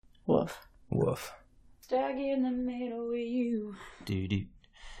Woof. Woof. Stuck in the middle with you. Doo-doo.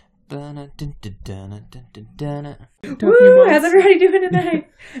 Woo! How's everybody doing tonight?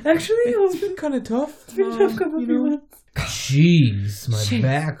 Actually, It's been kind of tough. It's been a tough couple of months. Jeez, my Jeez.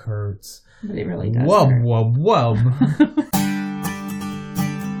 back hurts. But it really does. Wub, hurt. wub, wub.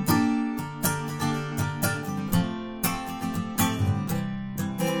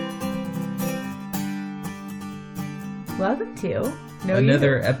 Welcome to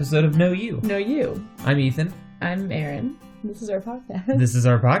Another episode of Know You. Know You. I'm Ethan. I'm Erin. This is our podcast. This is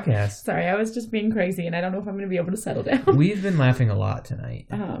our podcast. Sorry, I was just being crazy, and I don't know if I'm going to be able to settle down. We've been laughing a lot tonight.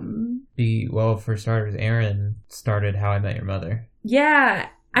 Well, for starters, Erin started How I Met Your Mother. Yeah,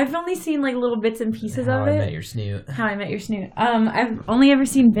 I've only seen like little bits and pieces How of I it. Met Your Snoot. How I Met Your Snoot. I've only ever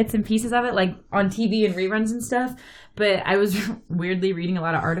seen bits and pieces of it, like on TV and reruns and stuff. But I was weirdly reading a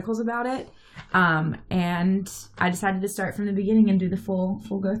lot of articles about it, and I decided to start from the beginning and do the full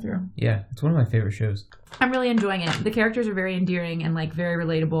go through. Yeah, it's one of my favorite shows. I'm really enjoying it. The characters are very endearing and like very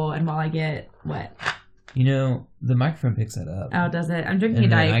relatable. And while I get what? You know, the microphone picks that up. Oh, does it? I'm drinking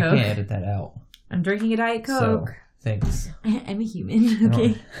And a then Diet I Coke. can't edit that out. I'm drinking a Diet Coke. So, thanks. I'm a human.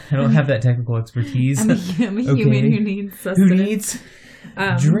 Okay. I don't have that technical expertise. I'm a human who needs Who sustenance. needs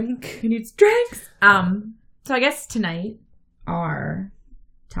drink? Who needs drinks? So I guess tonight our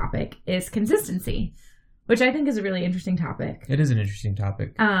topic is consistency, which I think is a really interesting topic. It is an interesting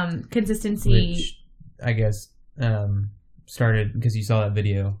topic. Consistency. Which, I guess, started because you saw that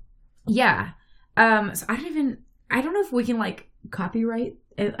video. Yeah. So I don't know if we can like copyright.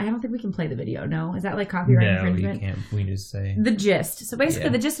 I don't think we can play the video. No, is that like copyright infringement? No, you can't. We just say The gist. So basically,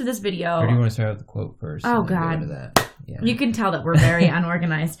 the gist of this video. Or do you want to start with the quote first? Oh, and then go God. into that? Yeah. You can tell that we're very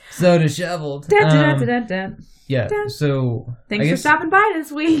unorganized. So disheveled. Dun, dun, dun, dun, dun. Yeah. Dun. So Thanks for stopping by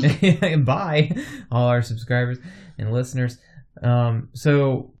this week. Bye, all our subscribers and listeners.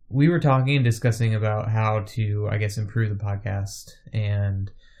 So we were talking and discussing about how to, I guess, improve the podcast, and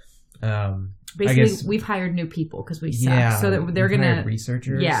Basically, we've hired new people because we suck. Yeah, so that they're going to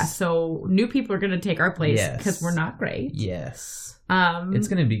researchers. Yeah, so new people are going to take our place Yes. because we're not great. Yes. It's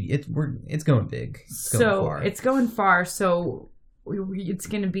gonna be it's going big. It's going far. It's going far. So it's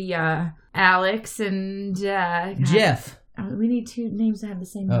going to be Alex and Jeff. We need two names that have the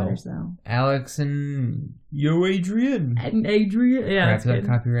same letters though. Alex and Yo Adrian. And Adrian. Yeah, Right, is that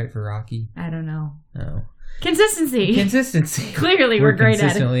copyright for Rocky? I don't know. No. Consistency. Clearly, we're great at it.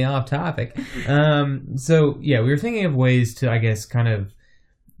 Consistently off topic. So yeah, we were thinking of ways to, I guess, kind of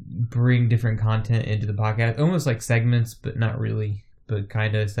bring different content into the podcast, almost like segments, but not really, but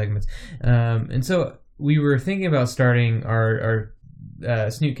kind of segments. And so we were thinking about starting our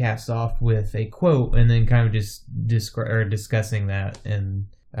Snootcast off with a quote, and then kind of just discussing that and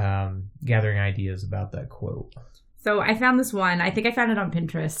gathering ideas about that quote. So I found this one. I think I found it on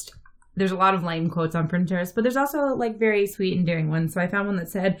Pinterest. There's a lot of lame quotes on Pinterest, but there's also like very sweet, endearing ones. So I found one that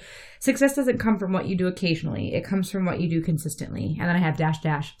said, "Success doesn't come from what you do occasionally. It comes from what you do consistently." And then I have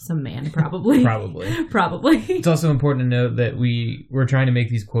 -- some man, probably. Probably. It's also important to note that we're trying to make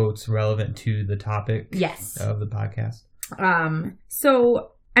these quotes relevant to the topic of the podcast.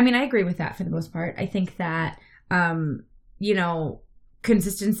 So, I mean, I agree with that for the most part. I think that,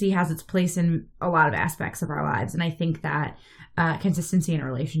 consistency has its place in a lot of aspects of our lives. And I think that consistency in a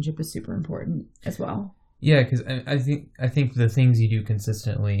relationship is super important as well. Yeah, because I think the things you do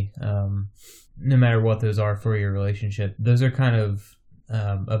consistently, no matter what those are for your relationship, those are kind of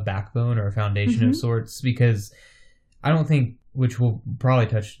a backbone or a foundation of sorts. Because I don't think, which we'll probably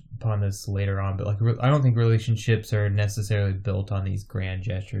touch upon this later on, but like I don't think relationships are necessarily built on these grand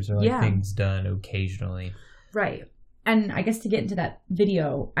gestures or like things done occasionally. Right. And I guess to get into that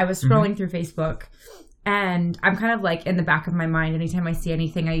video, I was scrolling through Facebook, and I'm kind of like in the back of my mind, anytime I see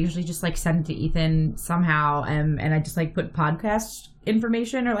anything, I usually just like send it to Ethan somehow, and I just like put podcast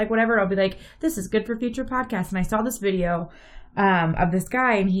information or like whatever. I'll be like, this is good for future podcasts. And I saw this video of this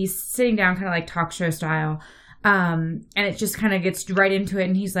guy, and he's sitting down kind of like talk show style. And it just kind of gets right into it.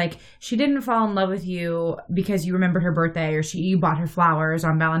 And he's like, she didn't fall in love with you because you remembered her birthday or you bought her flowers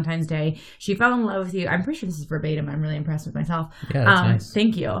on Valentine's Day. She fell in love with you. I'm pretty sure this is verbatim. I'm really impressed with myself. Yeah, that's nice.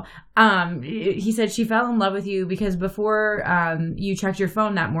 Thank you. He said she fell in love with you because before you checked your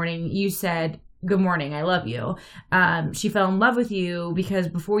phone that morning, you said, "Good morning, I love you." She fell in love with you because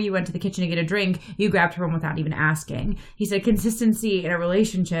before you went to the kitchen to get a drink, you grabbed her one without even asking. He said consistency in a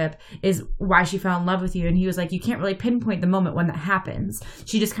relationship is why she fell in love with you. And he was like, you can't really pinpoint the moment when that happens.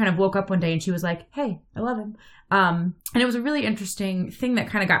 She just kind of woke up one day and she was like, hey, I love him. And it was a really interesting thing that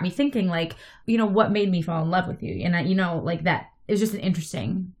kind of got me thinking, like, what made me fall in love with you? And like that is just an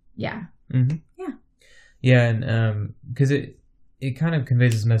interesting, Mm-hmm. Yeah. Yeah, and because it kind of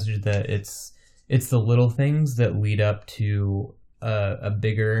conveys this message that it's the little things that lead up to a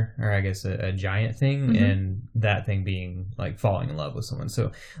bigger, or I guess a giant thing, and that thing being like falling in love with someone.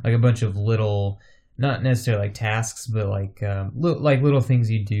 So like a bunch of little, not necessarily like tasks, but like little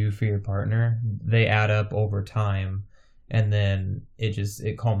things you do for your partner, they add up over time, and then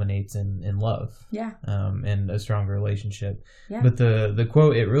it culminates in love. Yeah. And a stronger relationship. Yeah. But the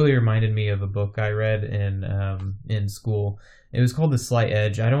quote, it really reminded me of a book I read in school. It was called The Slight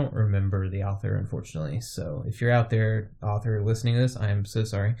Edge. I don't remember the author, unfortunately. So if you're out there, author, listening to this, I'm so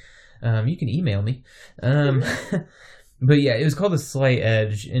sorry. You can email me. But yeah, it was called The Slight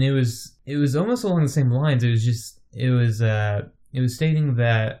Edge, and it was almost along the same lines. It was stating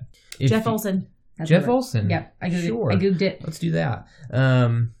that Jeff Olson. Jeff Olson. Yep, I googled, sure. I googled it. Let's do that.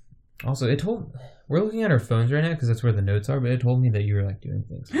 Also, we're looking at our phones right now because that's where the notes are, but it told me that you were like doing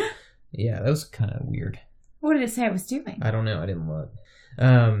things. Yeah, that was kind of weird. What did it say I was doing? I don't know. I didn't look.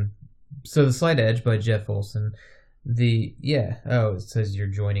 So The Slight Edge by Jeff Olson. It says you're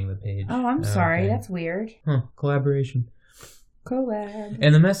joining the page. Oh, I'm sorry. Okay. That's weird. Collaboration. Collab.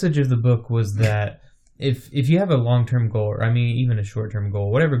 And the message of the book was that if you have a long-term goal, or I mean even a short-term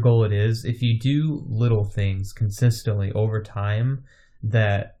goal, whatever goal it is, if you do little things consistently over time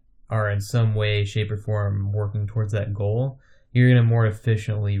that are in some way, shape, or form working towards that goal, you're going to more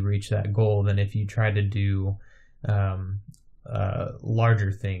efficiently reach that goal than if you try to do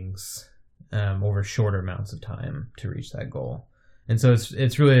larger things over shorter amounts of time to reach that goal. And so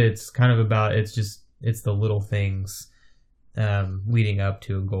it's kind of about, it's the little things leading up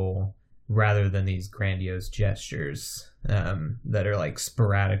to a goal rather than these grandiose gestures that are like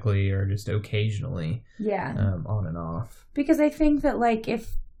sporadically or just occasionally on and off. Because I think that like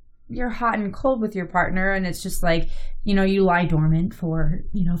if you're hot and cold with your partner and it's just like, you lie dormant for,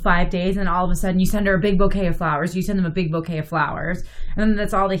 5 days and all of a sudden you send her a big bouquet of flowers. You send them a big bouquet of flowers and then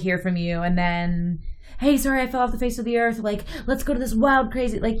that's all they hear from you. And then, hey, sorry, I fell off the face of the earth. Like, let's go to this wild,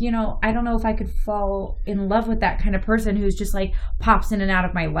 crazy, like, I don't know if I could fall in love with that kind of person who's just like pops in and out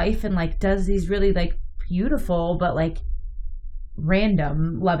of my life and like does these really like beautiful, but like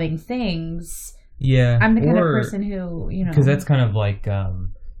random loving things. Yeah. I'm the kind of person who, because that's kind of like,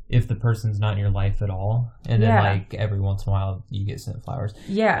 if the person's not in your life at all, and then like every once in a while you get sent flowers.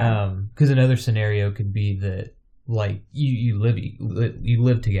 Yeah. Because another scenario could be that like you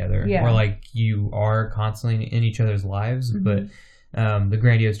live together, or like you are constantly in each other's lives, but the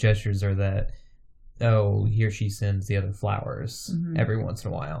grandiose gestures are that, oh, he or she sends the other flowers every once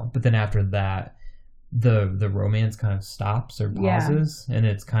in a while, but then after that the romance kind of stops or pauses, and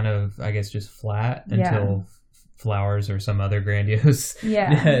it's kind of, I guess, just flat until flowers or some other grandiose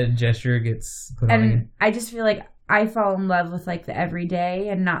gesture gets put on. And I just feel like I fall in love with like the everyday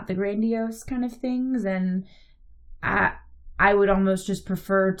and not the grandiose kind of things, and I would almost just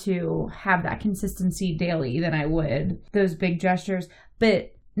prefer to have that consistency daily than I would those big gestures,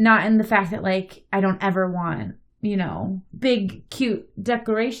 but not in the fact that like I don't ever want, big cute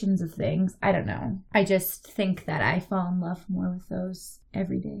declarations of things. I don't know. I just think that I fall in love more with those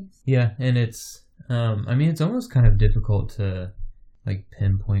everydays. Yeah, and it's it's almost kind of difficult to like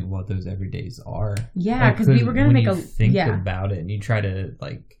pinpoint what those everydays are. Yeah, because we were gonna make think about it, and you try to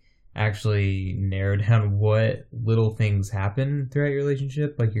like actually narrow down what little things happen throughout your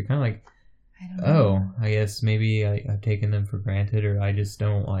relationship. Like you're kind of like, I don't know. I guess maybe I've taken them for granted, or I just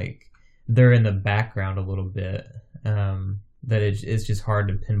don't like. They're in the background a little bit. That it's just hard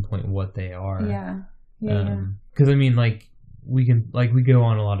to pinpoint what they are. Yeah. Because we go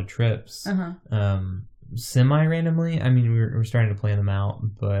on a lot of trips, semi-randomly. We're starting to plan them out,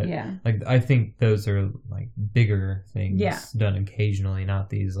 but I think those are like bigger things done occasionally, not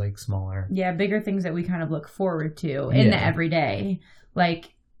these like smaller. Yeah, bigger things that we kind of look forward to in the everyday.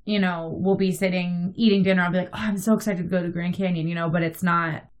 Like, we'll be sitting eating dinner. I'll be like, oh, I'm so excited to go to Grand Canyon, but it's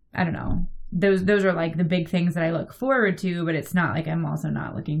not, I don't know. Those are like the big things that I look forward to, but it's not like I'm also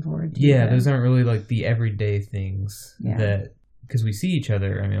not looking forward to. Yeah, those aren't really like the everyday things that, because we see each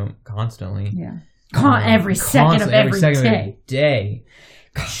other, constantly. Yeah. Every second of every day.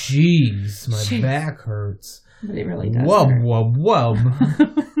 Jeez, my back hurts. But it really does. Wub, wub, wub.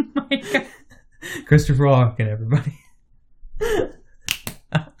 Oh my God. Christopher Walken, everybody.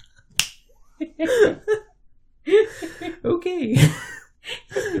 Okay.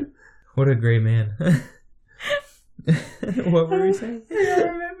 What a great man. What were we saying? I don't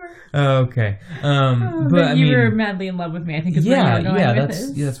remember. Oh, okay. But you were madly in love with me, I think is where you were going with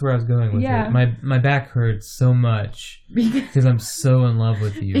this. That's where I was going with it. My back hurts so much because I'm so in love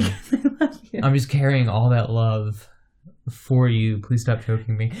with you. Because I love you. I'm just carrying all that love for you. Please stop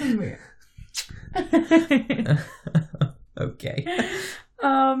choking me. Okay.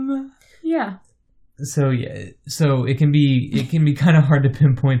 Yeah. So it can be kind of hard to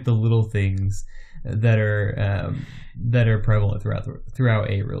pinpoint the little things that are prevalent throughout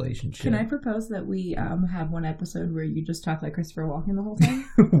a relationship. Can I propose that we have one episode where you just talk like Christopher Walken the whole time?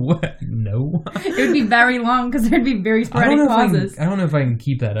 What? No. It would be very long because there'd be very sporadic pauses. I don't know if I can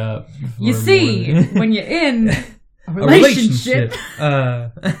keep that up. You see, when you're in a relationship,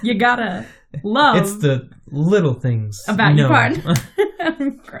 you gotta love. It's the little things about your partner.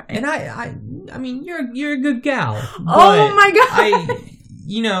 And I mean, you're a good gal. Oh my god!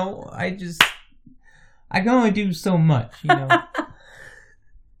 I can only do so much, That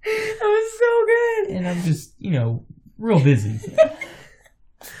was so good. And I'm just, real busy.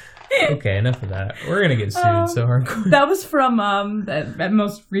 Okay, enough of that. We're going to get sued so hardcore. That was from the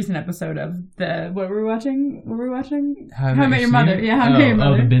most recent episode of what were we watching? What were we watching? How I Met Your Mother. Yeah, How I Met Your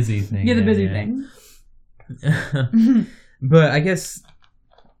Mother. Oh, the busy thing. Yeah, the busy thing. But I guess...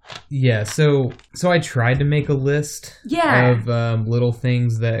 Yeah, so I tried to make a list of little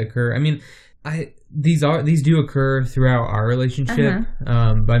things that occur. I mean, these do occur throughout our relationship,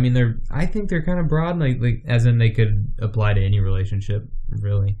 but I mean I think they're kind of broad, like as in they could apply to any relationship,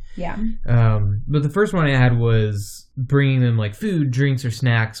 really. Yeah. But the first one I had was bringing them like food, drinks, or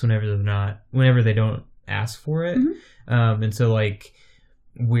snacks whenever they don't ask for it, and so like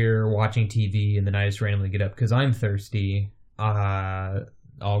we're watching TV and then I just randomly get up because I'm thirsty.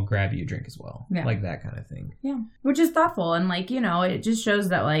 I'll grab you a drink as well. Yeah. Like that kind of thing. Yeah. Which is thoughtful. And like, it just shows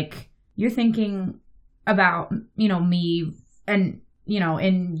that like you're thinking about, me and,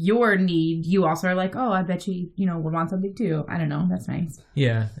 in your need, you also are like, oh, I bet you, would want something too. I don't know. That's nice.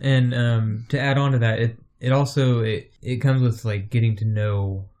 Yeah. And to add on to that, it also comes with like getting to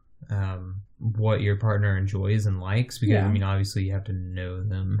know what your partner enjoys and likes, because I mean obviously you have to know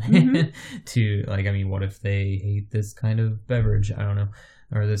them to like, I mean, what if they hate this kind of beverage? I don't know.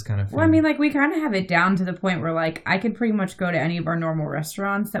 Or this kind of food. Well, I mean, like, we kind of have it down to the point where, like, I could pretty much go to any of our normal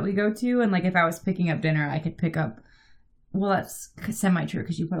restaurants that we go to, and, like, if I was picking up dinner, I could pick up... Well, that's semi-true,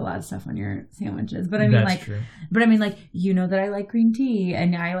 because you put a lot of stuff on your sandwiches. But I mean, that's true. But I mean, like, that I like green tea,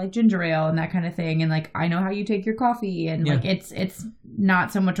 and I like ginger ale, and that kind of thing, and, like, I know how you take your coffee, and, like, it's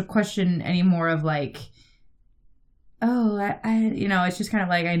not so much a question anymore of, like... Oh, I it's just kind of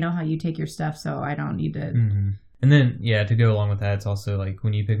like, I know how you take your stuff, so I don't need to... Mm-hmm. And then, to go along with that, it's also like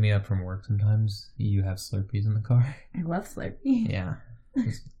when you pick me up from work sometimes, you have Slurpees in the car. I love Slurpee. Yeah.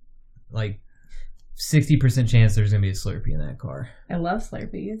 It's like 60% chance there's going to be a Slurpee in that car. I love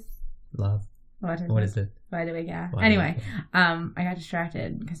Slurpees. Love. What is it? Vitamin gas. Anyway, I got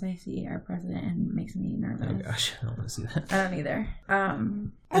distracted because I see our president and it makes me nervous. Oh gosh, I don't want to see that. I don't either.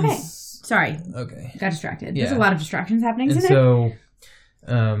 Okay. Sorry. Okay. Got distracted. Yeah. There's a lot of distractions happening today. So,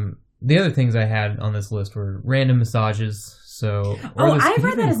 the other things I had on this list were random massages. So, I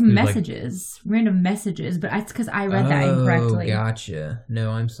read that as messages, random messages, but it's because I read that incorrectly. Oh, gotcha. No,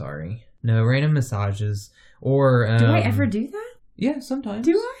 I'm sorry. No, random massages or. Do I ever do that? Yeah, sometimes.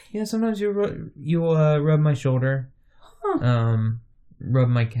 Do I? Yeah, sometimes you'll rub my shoulder, rub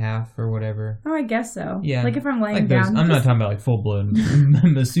my calf or whatever. Oh, I guess so. Yeah, like if I'm laying down. I'm not talking about like full blown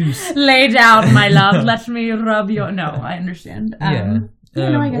masseuse. Lay down, my love. Let me rub your. No, I understand.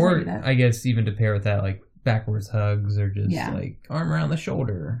 No, I guess I do that. I guess even to pair with that, like backwards hugs or just like arm around the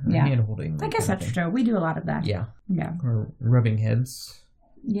shoulder, hand holding. I guess that's true. We do a lot of that. Yeah. Or rubbing heads.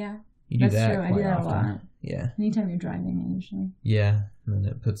 Yeah. You do that's that true. I do that often. a lot. Yeah. Anytime you're driving, usually. Yeah. And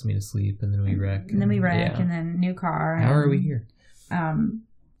then it puts me to sleep, and then we wreck. And then we wreck, and then new car. How are we here? And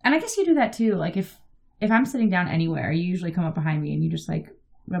I guess you do that too. Like if I'm sitting down anywhere, you usually come up behind me and you just like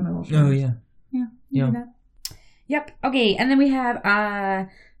rub my little shoulders. Oh yeah. Yeah. You do that. Yep. Okay. And then we have I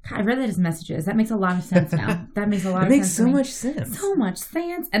read that as messages. That makes a lot of sense now. That makes a lot of sense. It makes so much sense. So much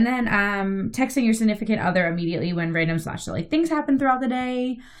sense. And then texting your significant other immediately when random / silly things happen throughout the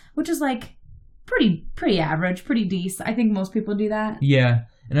day, which is like pretty average, pretty decent. I think most people do that. Yeah.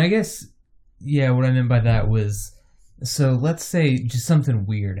 And I guess what I meant by that was, so let's say just something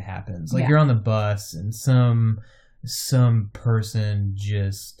weird happens. Like you're on the bus and some person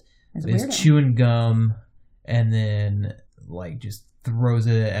just is chewing gum and then like just throws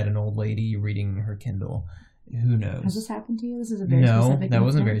it at an old lady reading her Kindle. Who knows? Has this happened to you? This is a very specific. No, that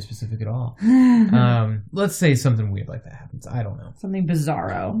wasn't very specific at all. Let's say something weird like that happens. I don't know. Something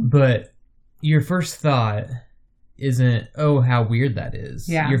bizarro. But your first thought isn't, oh, how weird that is.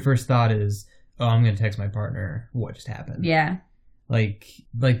 Yeah. Your first thought is, oh, I'm going to text my partner what just happened. Yeah. Like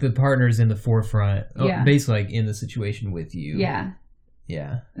the partner's in the forefront, basically like in the situation with you. Yeah.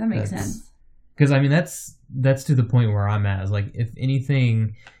 Yeah. That makes sense. Because I mean that's to the point where I'm at. Is like if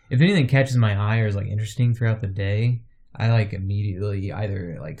anything catches my eye or is like interesting throughout the day, I like immediately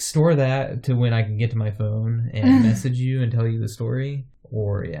either like store that to when I can get to my phone and message you and tell you the story,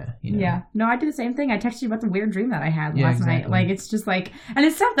 or Yeah. No, I do the same thing. I texted you about the weird dream that I had last exactly. night. Like, it's just like, and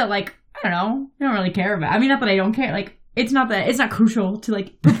it's stuff that like, I don't know, I don't really care about. I mean, not that I don't care. Like, it's not crucial to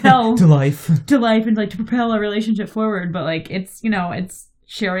like propel to life and like to propel a relationship forward, but like it's, it's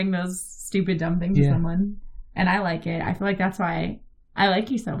sharing those stupid dumb things with someone, and I like it. I feel like that's why I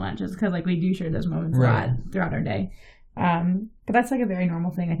like you so much, is because like we do share those moments a lot throughout our day. But that's like a very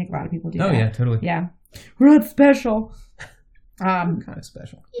normal thing. I think a lot of people do. Oh, that. yeah, totally. Yeah, we're not special. Kind of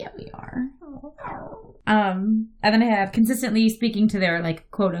special. Yeah, we are. And then I have consistently speaking to their like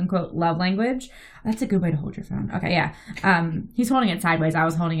quote unquote love language. That's a good way to hold your phone. Okay, yeah. He's holding it sideways. I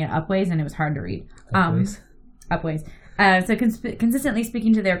was holding it upways, and it was hard to read. Upways. So consistently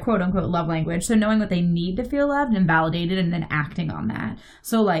speaking to their quote unquote love language. So knowing what they need to feel loved and validated, and then acting on that.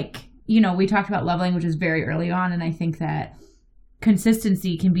 So like, we talked about love languages very early on, and I think that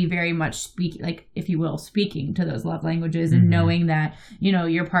consistency can be very much speaking to those love languages, and knowing that,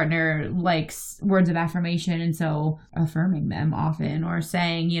 your partner likes words of affirmation, and so affirming them often, or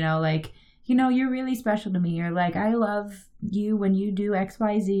saying, you're really special to me, or like, I love you when you do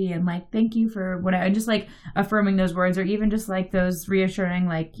XYZ, and like, thank you for whatever, and just like affirming those words, or even just like those reassuring,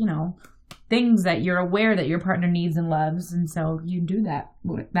 like, things that you're aware that your partner needs and loves, and so you do that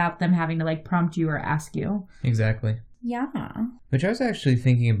without them having to like prompt you or ask you. Exactly. Yeah. Which I was actually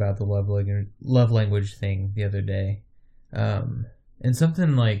thinking about the love language thing the other day. And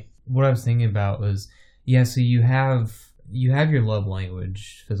something like what I was thinking about was, so you have your love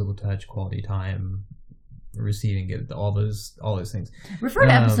language: physical touch, quality time, receiving gift, all those things. Refer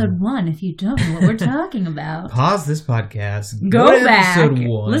to episode 1 if you don't know what we're talking about. Pause this podcast. Go back. Episode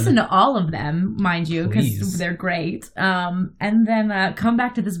 1. Listen to all of them, mind you, because Please. they're great. And then come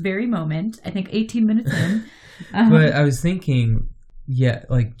back to this very moment. I think 18 minutes in. But I was thinking,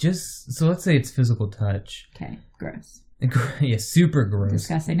 so let's say it's physical touch. Okay, gross. Yeah, super gross.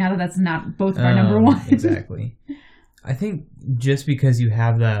 Disgusting. Now that that's not both of our number one. Exactly. I think just because you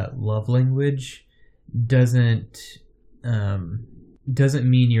have that love language doesn't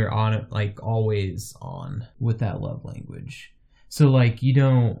mean you're on it, like always on with that love language. So like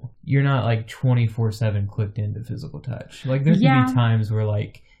you're not like 24/7 clicked into physical touch. Like there can be times where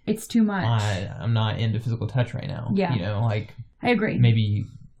like it's too much. I'm not into physical touch right now. Yeah. Like I agree.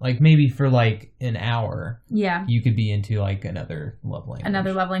 Maybe for like an hour. Yeah. You could be into like another love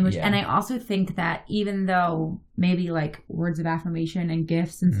language. Yeah. And I also think that even though maybe like words of affirmation and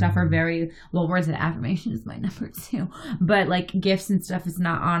gifts and stuff are very, words of affirmation is my number 2, but like gifts and stuff is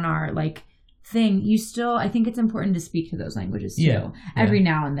not on our like thing. I think it's important to speak to those languages too. Every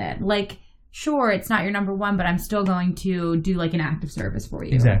now and then. Like, sure, it's not your number 1, but I'm still going to do like an act of service for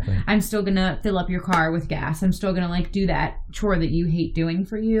you. Exactly. I'm still going to fill up your car with gas. I'm still going to like do that chore that you hate doing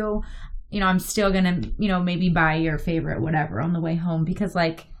for you. I'm still going to, maybe buy your favorite whatever on the way home, because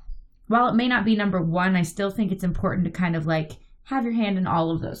like, while it may not be number 1, I still think it's important to kind of like have your hand in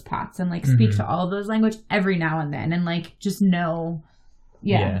all of those pots and like speak to all of those language every now and then, and like just know.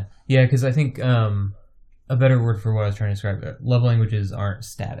 Yeah. Yeah, because I think a better word for what I was trying to describe, love languages aren't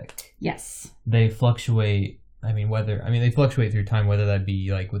static. Yes. They fluctuate. They fluctuate through time, whether that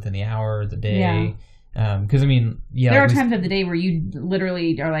be like within the hour, the day. Yeah. Because there are times of the day where you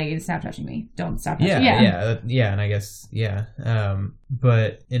literally are like, stop touching me. Don't stop touching me. Yeah. And I guess,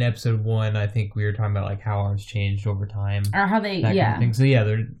 but in episode 1, I think we were talking about like how ours changed over time. Or how they, kind of thing. So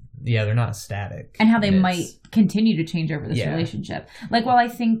they're not static. And how they might continue to change over this relationship. Like, I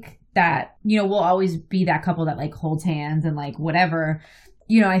think that, we'll always be that couple that like holds hands and like whatever,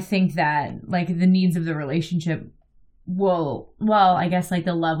 I think that like the needs of the relationship I guess like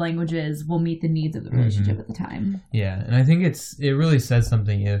the love languages will meet the needs of the relationship at the time. Yeah. And I think it really says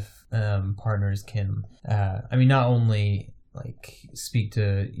something if partners can, not only like speak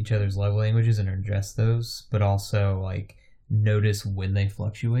to each other's love languages and address those, but also like notice when they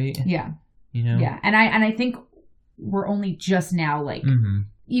fluctuate. Yeah. Yeah. And I think we're only just now like,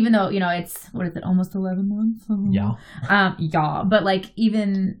 even though, it's, what is it, almost 11 months? Yeah. But like,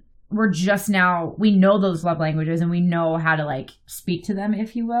 even we're just now, we know those love languages and we know how to like speak to them,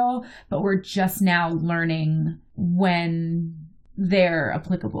 if you will, but we're just now learning when they're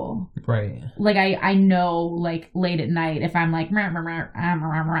applicable. Right. Like I know like late at night, if I'm like,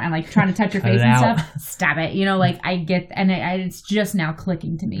 I'm like trying to touch your face and stuff, stop it. Like I get, and it's just now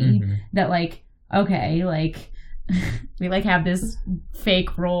clicking to me that like, okay, like, we like have this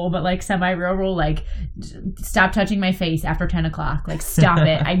fake rule, but like semi-real rule, like stop touching my face after 10 o'clock. Like stop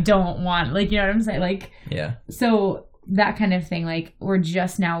it. I don't want, like, you know what I'm saying? Like, yeah. So that kind of thing, like we're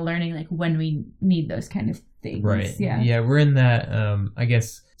just now learning like when we need those kind of things. Right. Yeah. Yeah, we're in that, I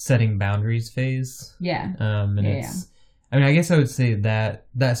guess, setting boundaries phase. Yeah. And it's, I mean, I guess I would say that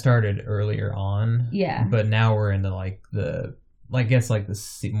started earlier on. Yeah. But now we're into like the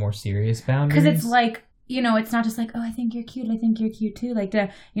more serious boundaries. Because it's like, you know, it's not just like, oh, I think you're cute too. Like,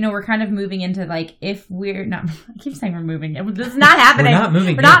 we're kind of moving into like, if we're not, I keep saying we're moving. This is not happening.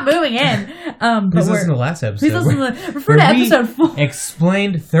 We're not moving in. Please listen to the last episode. Please listen to refer to episode 4.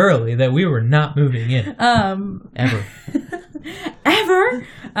 Explained thoroughly that we were not moving in. Ever. Ever.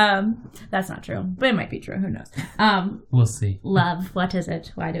 That's not true, but it might be true. Who knows? We'll see. Love. What is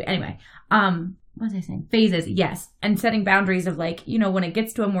it? Why do we? Anyway. What was I saying? Phases, yes. And setting boundaries of like, you know, when it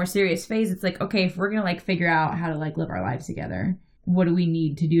gets to a more serious phase, it's like, okay, if we're going to like figure out how to like live our lives together, what do we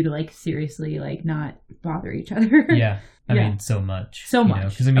need to do to like seriously like not bother each other? Yeah. I mean, so much. So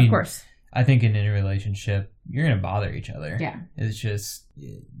much. Because I mean, of course. I think in any relationship, you're going to bother each other. Yeah. It's just,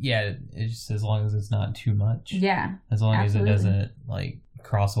 it's just as long as it's not too much. Yeah. As long as it doesn't like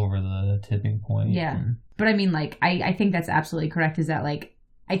cross over the tipping point. Yeah. But I mean, like, I think that's absolutely correct, is that like,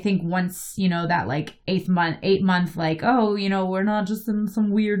 I think once, you know, that like 8 month, like, oh, you know, we're not just in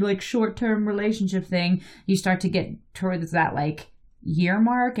some weird like short-term relationship thing, you start to get towards that like year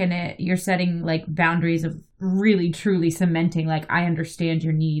mark, and you're setting like boundaries of really truly cementing like, I understand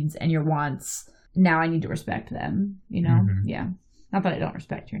your needs and your wants, now I need to respect them, you know? Mm-hmm. Yeah. Not that I don't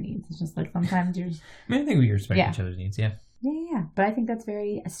respect your needs, it's just like sometimes you're just... I mean, I think we respect each other's needs, yeah. Yeah, but I think that's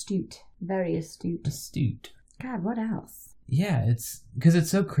very astute. Very astute. God, what else? Yeah, it's because it's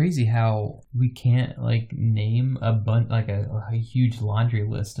so crazy how we can't like name a bunch, like a huge laundry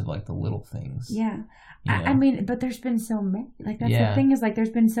list of like the little things. Yeah, I mean, but there's been so many. Like that's the thing, is like there's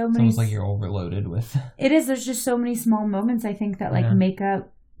been so many. It's almost like you're overloaded with. It is. There's just so many small moments, I think, that like make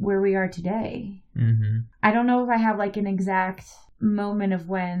up where we are today. Mm-hmm. I don't know if I have like an exact moment of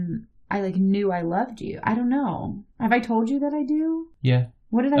when I like knew I loved you. I don't know. Have I told you that I do? Yeah.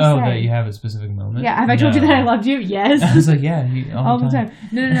 What did I say? Oh, that you have a specific moment? Yeah. Have I told you that I loved you? Yes. I was like, yeah. All the time.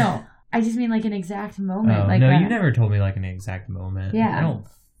 No. I just mean like an exact moment. Oh, like no, that. You never told me like an exact moment. Yeah. I don't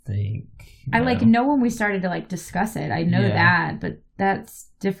think. I like know when we started to like discuss it. I know that, but that's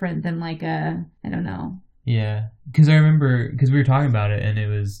different than like I don't know. Yeah. Because I remember, because we were talking about it, and it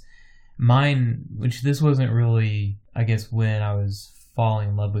was mine, which this wasn't really, I guess, when I was falling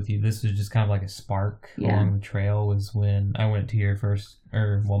in love with you. This was just kind of like a spark along the trail, was when I went to your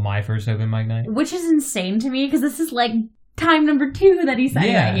my first open mic night. Which is insane to me, because this is like time number 2 that he said.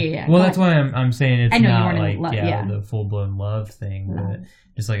 Yeah. Well, that's why I'm saying it's not like the full-blown love thing, but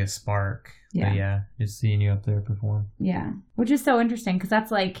just like a spark. Yeah. But just seeing you up there perform. Yeah. Which is so interesting, because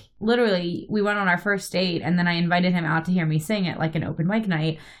that's like, literally, we went on our first date, and then I invited him out to hear me sing at like an open mic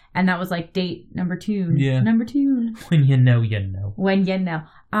night, and that was like date number 2. Yeah. Number 2. When you know, you know. When you know.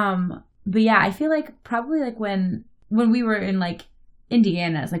 But yeah, I feel like probably like when we were in like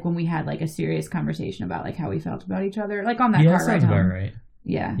Indiana, it's like when we had like a serious conversation about like how we felt about each other, like on that car ride home. About right.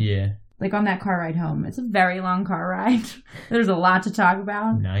 Yeah. Yeah. Like on that car ride home. It's a very long car ride. There's a lot to talk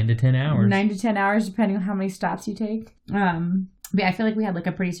about. 9 to 10 hours. 9 to 10 hours, depending on how many stops you take. But yeah, I feel like we had like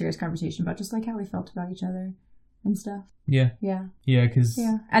a pretty serious conversation about just like how we felt about each other and stuff. Yeah. Yeah. Yeah, because...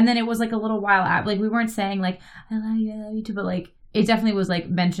 Yeah. And then it was like a little while out. Like we weren't saying like, I love you too, but like it definitely was like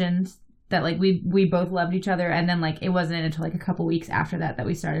mentioned that like we both loved each other. And then like it wasn't until like a couple weeks after that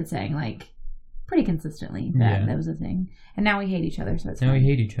we started saying like pretty consistently that was a thing. And now we hate each other, so it's now fine. We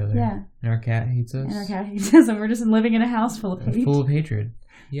hate each other. Yeah. And our cat hates us. And we're just living in a house full of hate. Full of hatred.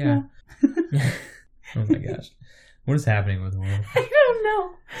 Yeah. Oh my gosh. What is happening with the world? I don't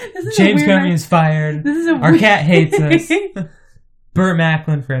know. This is James Comey is fired. Our cat hates us. Burt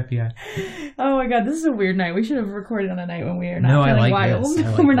Macklin for FBI. Oh my god, this is a weird night. We should have recorded on a night when we are not feeling wild.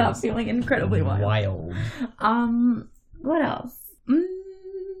 When we're not feeling incredibly wild. What else?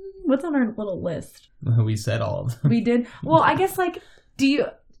 What's on our little list? We said all of them. We did. Well, I guess like,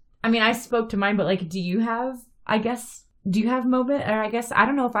 I spoke to mine, but like, do you have moment? Or I guess, I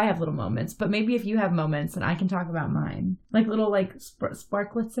don't know if I have little moments, but maybe if you have moments, then I can talk about mine. Like little like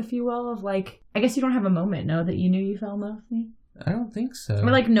sparklets, if you will, of like, I guess you don't have a moment, no, that you knew you fell in love with me? I don't think so. Or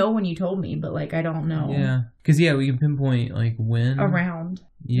like know when you told me, but like I don't know. Yeah, because we can pinpoint like when around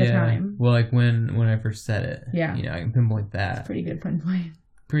the time. Well, like when I first said it. Yeah, I can pinpoint that. It's pretty good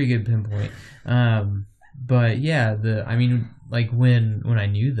pinpoint. But yeah, like when I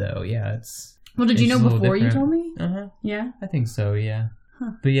knew though, it's. Well, did you know before you told me? Yeah, I think so. Yeah,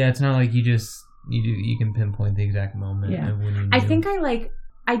 but yeah, it's not like you can pinpoint the exact moment of when you knew. I think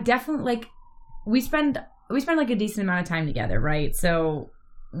I definitely like we spend like a decent amount of time together, right? So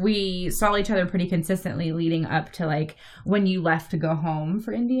we saw each other pretty consistently leading up to like when you left to go home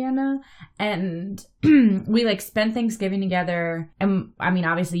for Indiana, and we like spent Thanksgiving together. And I mean,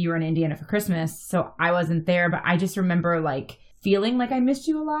 obviously you were in Indiana for Christmas, so I wasn't there, but I just remember like feeling like I missed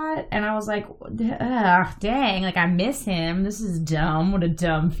you a lot, and I was like, dang, like I miss him. This is dumb. What a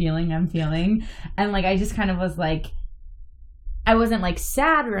dumb feeling I'm feeling. And like I just kind of was like, I wasn't like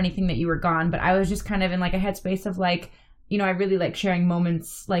sad or anything that you were gone, but I was just kind of in like a headspace of like, you know, I really like sharing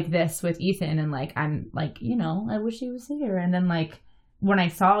moments like this with Ethan, and like I'm like, you know, I wish he was here. And then like when I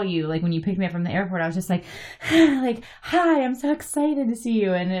saw you, like when you picked me up from the airport, I was just like hi, I'm so excited to see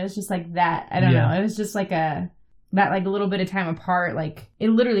you. And it was just like that. I don't know. It was just like that like a little bit of time apart. Like it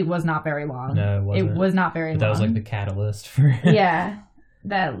literally was not very long. No, it wasn't. It was not very long. That was like the catalyst for yeah.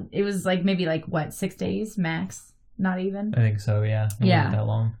 That it was like maybe like what, 6 days max? Not even. I think so, yeah. It wasn't that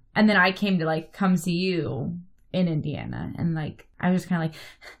long. And then I came to like come see you in Indiana, and like I was kind of like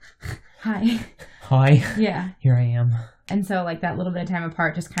hi. Yeah. Here I am. And so like that little bit of time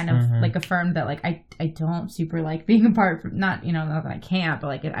apart just kind of like affirmed that like I don't super like being apart from, not that I can't, but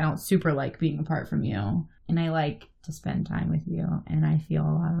like I don't super like being apart from you, and I like to spend time with you, and I feel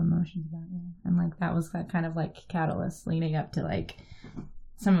a lot of emotions about you. And like that was that kind of like catalyst leading up to like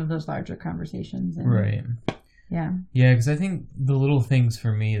some of those larger conversations. And, right. Yeah. Yeah, because I think the little things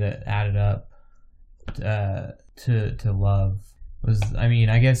for me that added up to love was, I mean,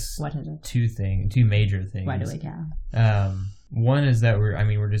 I guess what is it? Two major things. Why do we care? One is that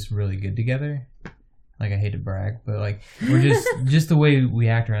we're just really good together. Like, I hate to brag, but like we're just the way we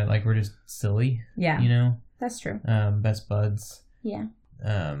act around, like we're just silly. Yeah. You know? That's true. Best buds. Yeah.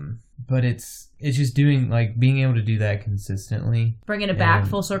 But it's just doing, like, being able to do that consistently. Bringing it back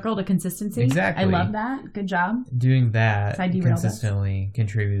full circle to consistency. Exactly. I love that. Good job. Doing that consistently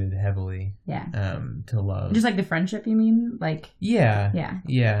contributed heavily. Yeah. To love. Just like the friendship, you mean? Like. Yeah. Yeah.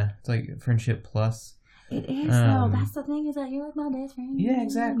 Yeah. It's like friendship plus. It is, though. That's the thing, is that you're like my best friend. Yeah,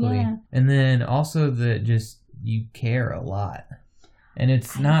 exactly. Yeah. And then also that just you care a lot. And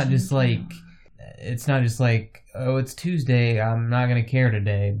it's not just like, oh, it's Tuesday, I'm not going to care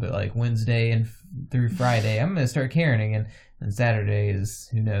today, but like Wednesday and through Friday, I'm going to start caring again. And Saturday is,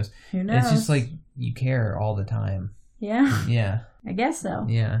 who knows? It's just like you care all the time. Yeah. Yeah. I guess so.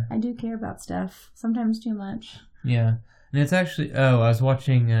 Yeah. I do care about stuff. Sometimes too much. Yeah. And it's actually, I was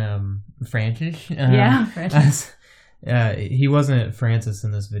watching Francis. Francis. He wasn't Francis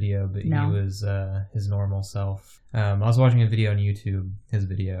in this video, but he was his normal self. I was watching a video on YouTube, his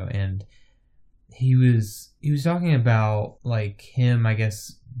video, and he was talking about like him, I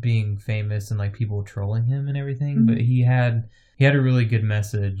guess, being famous and like people trolling him and everything. Mm-hmm. But he had a really good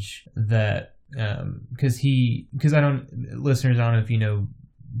message that because listeners, I don't know if you know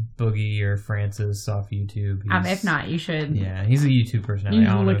Boogie or Francis off YouTube. If not, you should. Yeah, he's a YouTube personality. You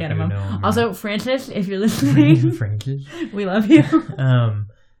can look at him. Also, Francis, if you're listening, Francis, we love you.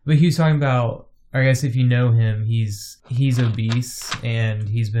 But he was talking about, I guess if you know him, he's obese and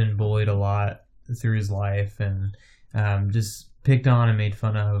he's been bullied a lot through his life and just picked on and made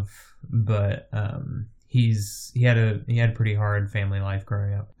fun of. But he had a pretty hard family life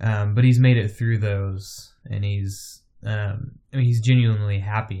growing up. But he's made it through those, and he's genuinely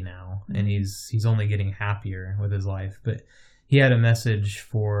happy now, and he's only getting happier with his life. But he had a message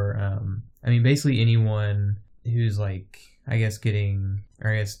for basically anyone who's like, I guess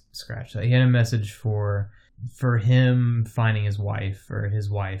scratch that. He had a message for him finding his wife, or his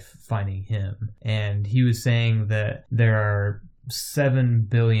wife finding him. And he was saying that there are 7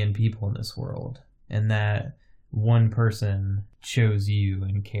 billion people in this world, and that one person chose you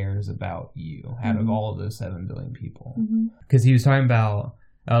and cares about you out of all of those 7 billion people. Because he was talking about,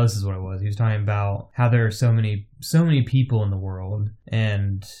 this is what it was. He was talking about how there are so many people in the world,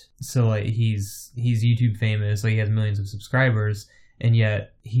 and so like he's YouTube famous, like he has millions of subscribers, and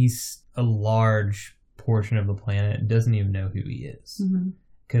yet he's a large portion of the planet doesn't even know who he is.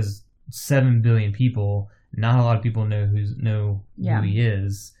 Because 7 billion people, not a lot of people know who he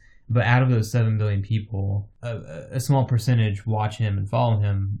is. But out of those 7 billion people, a small percentage watch him and follow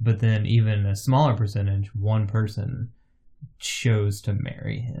him. But then even a smaller percentage, one person chose to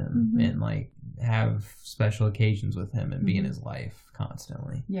marry him and like have special occasions with him and be in his life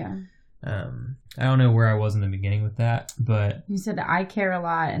constantly. Yeah. I don't know where I was in the beginning with that, but you said that I care a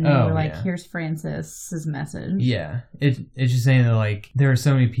lot, and then you were like, "Here's Francis's message." Yeah, it's just saying that like there are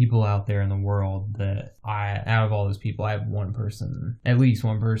so many people out there in the world that out of all those people, I have one person, at least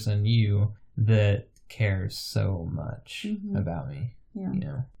one person, you, that cares so much about me. Yeah, you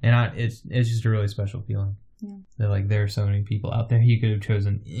know, and it's just a really special feeling. Yeah, that like there are so many people out there. You could have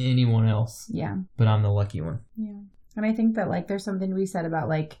chosen anyone else. Yeah, but I'm the lucky one. Yeah. And I think that, like, there's something to be said about,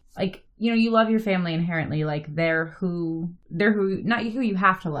 like, you know, you love your family inherently. Like, they're who, not who you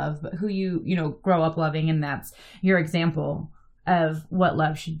have to love, but who you know, grow up loving. And that's your example of what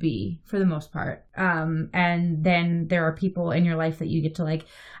love should be for the most part. And then there are people in your life that you get to, like,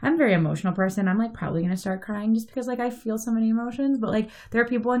 I'm a very emotional person. I'm, like, probably going to start crying just because, like, I feel so many emotions. But, like, there are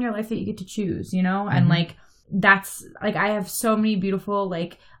people in your life that you get to choose, you know? And, like, that's, like, I have so many beautiful,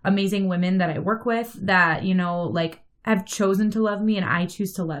 like, amazing women that I work with that, you know, like, have chosen to love me and I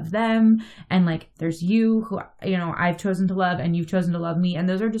choose to love them. And, like, there's you who, you know, I've chosen to love and you've chosen to love me. And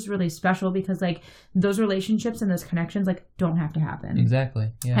those are just really special because, like, those relationships and those connections, like, don't have to happen.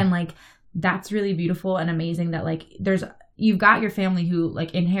 Exactly. Yeah. And, like, that's really beautiful and amazing that, like, you've got your family who,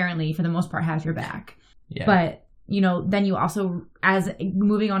 like, inherently, for the most part, has your back. Yeah. But, you know, then you also, as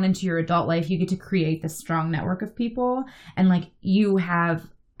moving on into your adult life, you get to create this strong network of people. And, like, you have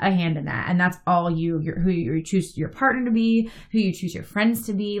a hand in that, and that's all who you choose your partner to be, who you choose your friends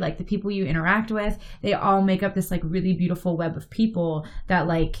to be, like the people you interact with, they all make up this, like, really beautiful web of people that,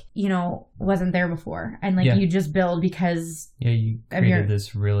 like, you know, wasn't there before, and, like, you just build because you created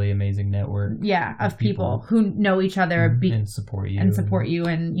this really amazing network of people who know each other and support you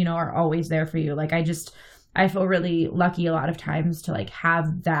and, you know, are always there for you. Like, I feel really lucky a lot of times to, like,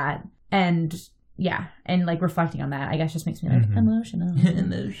 have that. And yeah, and, like, reflecting on that, I guess, just makes me, like, emotional.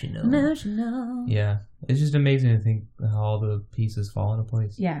 Yeah, it's just amazing to think how all the pieces fall into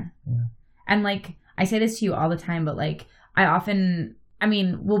place. Yeah. And, like, I say this to you all the time, but, like,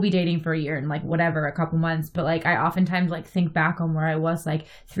 we'll be dating for a year and, like, whatever, a couple months, but, like, I oftentimes, like, think back on where I was, like,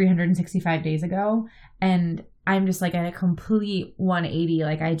 365 days ago, and I'm just, like, at a complete 180.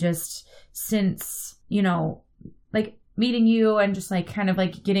 Like, I just, since, you know, like, meeting you and just, like, kind of,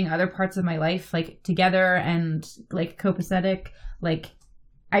 like, getting other parts of my life, like, together and, like, copacetic, like,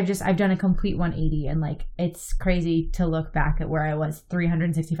 I've done a complete 180, and, like, it's crazy to look back at where I was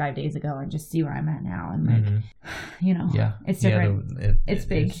 365 days ago and just see where I'm at now. And, like, you know, it's different. It's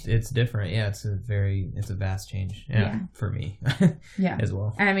big. It's different. Yeah. It's a vast change. Yeah. For me. As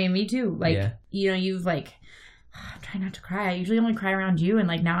well. And I mean, me too. Like, you know, you've, like, I'm trying not to cry. I usually only cry around you. And,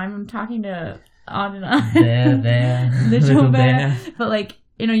 like, now I'm talking to on and on. Little bear. But, like,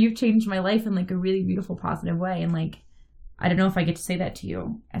 you know, you've changed my life in, like, a really beautiful, positive way. And, like, I don't know if I get to say that to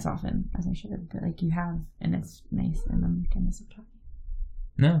you as often as I should, but, like, you have, and it's nice. And I'm kind of talking.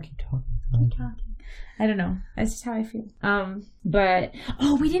 No, keep talking. Keep talking. I don't know. That's just how I feel. But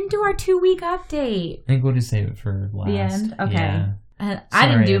we didn't do our 2-week update. I think we'll just save it for last. The end. Okay. Yeah. I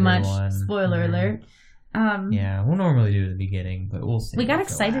didn't do much. Spoiler alert. We'll normally do it at the beginning, but we'll see. We got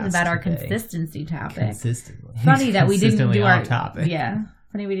excited about our consistency topic. Consistently. Funny that we didn't do our topic. Yeah.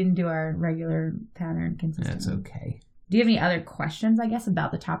 Funny we didn't do our regular pattern consistency. That's okay. Do you have any other questions, I guess,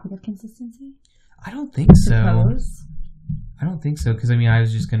 about the topic of consistency? I don't think so. I don't think so, because, I mean, I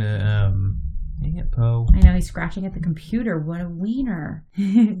was just going to, dang it, Poe. I know, he's scratching at the computer. What a wiener.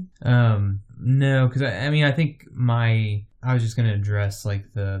 No, because, I think I was just going to address,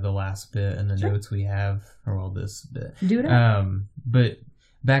 like, the last bit and the notes we have, this bit. Do it. But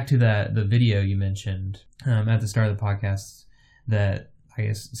back to the video you mentioned at the start of the podcast that, I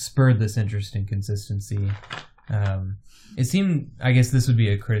guess, spurred this interest in consistency. It seemed, I guess this would be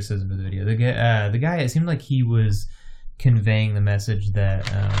a criticism of the video. The guy, it seemed like he was conveying the message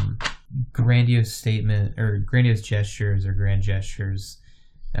that grandiose statement or grandiose gestures or grand gestures,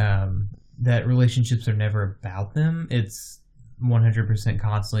 that relationships are never about them. It's 100%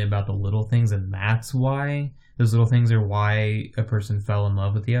 constantly about the little things, and that's why those little things are why a person fell in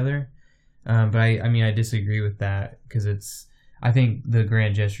love with the other. But I disagree with that, because I think the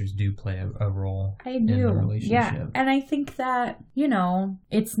grand gestures do play a role in the relationship. Yeah, and I think that, you know,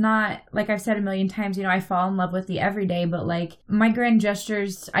 it's not, like I've said a million times, you know, I fall in love with the everyday, but, like, my grand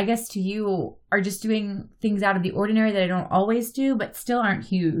gestures, I guess to you, are just doing things out of the ordinary that I don't always do, but still aren't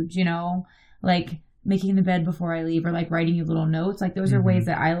huge, you know? Like, making the bed before I leave, or, like, writing you little notes. Like, those are ways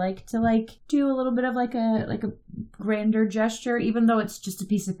that I like to, like, do a little bit of, like a grander gesture, even though it's just a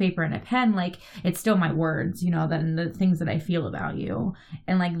piece of paper and a pen. Like, it's still my words, you know, then the things that I feel about you.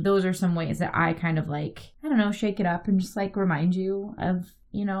 And, like, those are some ways that I kind of, like, I don't know, shake it up and just, like, remind you of,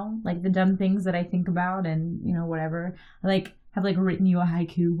 you know, like, the dumb things that I think about and, you know, whatever. Like, have, like, written you a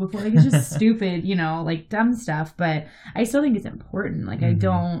haiku before. Like, it's just stupid, you know, like, dumb stuff. But I still think it's important. Like, I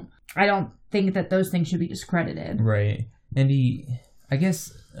don't think that those things should be discredited. Right. And I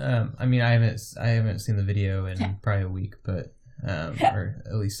guess, I haven't seen the video in probably a week, but, or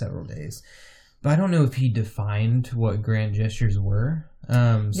at least several days. But I don't know if he defined what grand gestures were.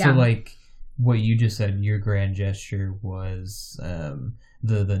 So, like, what you just said, your grand gesture was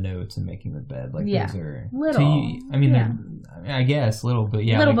the notes and making the bed. Like Yeah. those are Little. To you, I mean, Yeah. I guess little, but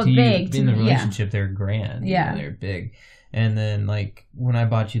yeah, Little like, but to big You, in to the me, yeah. relationship, they're grand. Yeah. They're big. And then like when I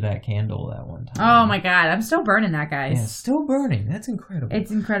bought you that candle that one time. Oh my God, I'm still burning that, guys. Yeah, still burning. That's incredible.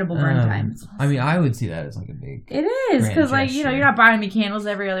 It's incredible burn time. I mean, I would see that as like a big. It is, grand because, like, gesture. you're not buying me candles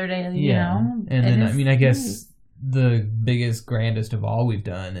every other day, you know? And then, I mean, I guess nice. the biggest, grandest of all we've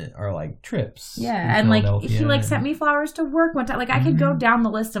done are, like, trips. Yeah, in and, like, Philadelphia he, like, and- sent me flowers to work one time. Like, I could go Mhm. down the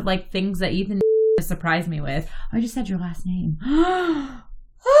list of, like, things that Ethan surprised me with. I just said your last name.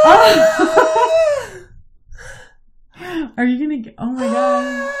 Are you gonna get... Oh, my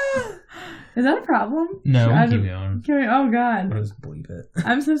God. Is that a problem? No, I keep don't- going. Can we... Oh, God. We'll just bleep it.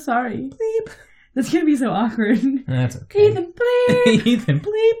 I'm so sorry. Bleep. That's gonna be so awkward. That's okay. Ethan, bleep. Ethan,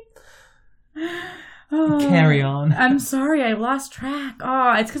 bleep. Oh, Carry on. I'm sorry, I lost track.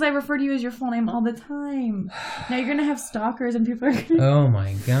 Oh, it's because I refer to you as your full name all the time. Now you're gonna have stalkers and people are gonna... Oh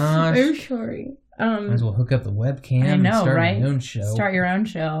my gosh. I'm sorry. Might as well hook up the webcam I know, and start right? my own show. Start your own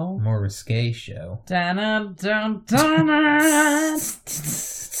show. More risque show. Dun-dun-dun-dun-dun.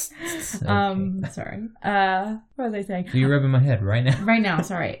 Sorry. What was I saying? So you're rubbing my head right now. Right now,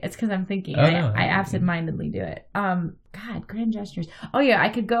 sorry. It's because I'm thinking. Oh, no, I absentmindedly do it. God, grand gestures. Oh yeah, I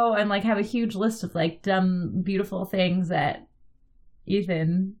could go and like have a huge list of like dumb, beautiful things that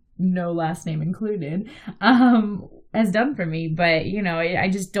Ethan, no last name included, has done for me. But you know, I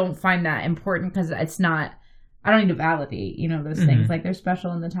just don't find that important because it's not. I don't need to validate, you know, those things. Like they're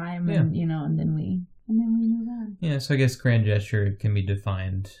special in the time, and you know, and then we move on. Yeah, so I guess grand gesture can be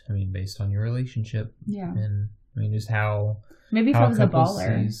defined, I mean, based on your relationship. Yeah. And, I mean, just how... Maybe if how I was a couples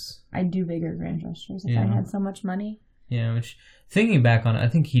baller, sees- I'd do bigger grand gestures if Yeah. I had so much money. Yeah, which, thinking back on it, I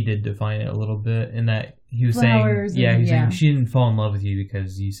think he did define it a little bit in that he was Flowers saying... Yeah, and- he was yeah. saying she didn't fall in love with you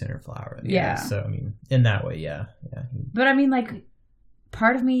because you sent her flowers. Yeah. So, I mean, in that way, yeah. But I mean, like,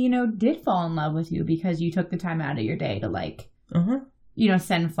 part of me, you know, did fall in love with you because you took the time out of your day to, like, Uh-huh. you know,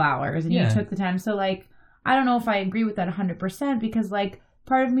 send flowers. And Yeah. you took the time. So, like, I don't know if I agree with that 100% because, like,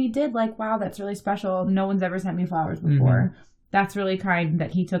 part of me did, like, wow, that's really special. No one's ever sent me flowers before. That's really kind that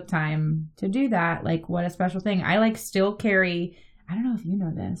he took time to do that. Like, what a special thing. I, like, still carry... I don't know if you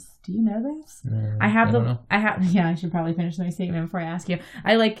know this. Do you know this? Yeah, I should probably finish my statement before I ask you.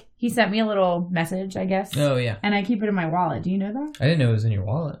 He sent me a little message, I guess. Oh, yeah. And I keep it in my wallet. Do you know that? I didn't know it was in your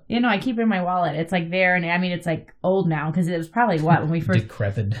wallet. You know, I keep it in my wallet. It's like there, and I mean, it's like old now because it was probably when we first.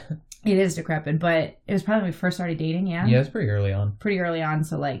 Decrepit. It is decrepit, but it was probably when we first started dating. Yeah. Yeah, it's pretty early on. Pretty early on,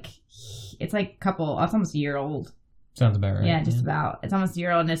 so like, it's like it's almost a year old. Sounds about right. Yeah, just about. It's almost a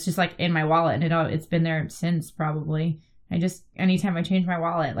year old, and it's just like in my wallet, and it's been there since probably. Anytime I change my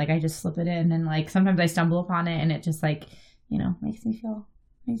wallet, like I just slip it in, and like sometimes I stumble upon it, and it just like, you know, makes me feel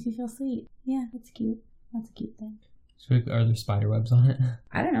sweet. Yeah, it's cute. That's a cute thing. So are there spider webs on it?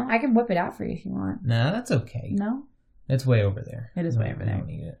 I don't know. I can whip it out for you if you want. Nah, that's okay. No, It's way over there. it is way over I there. don't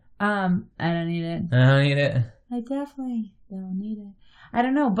need it. I don't need it. I don't need it. I definitely don't need it. I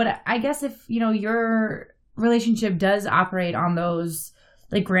don't know, but I guess if you know your relationship does operate on those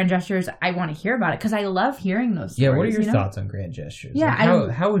like grand gestures, I want to hear about it because I love hearing those stories. Yeah, what are your you know? thoughts on grand gestures? Yeah,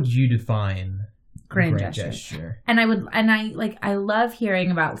 Like, how would you define Grand grand gestures. gesture? And I love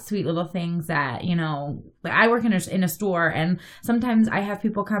hearing about sweet little things that, you know, like I work in a store, and sometimes I have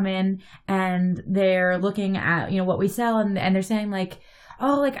people come in and they're looking at, you know, what we sell, and they're saying like,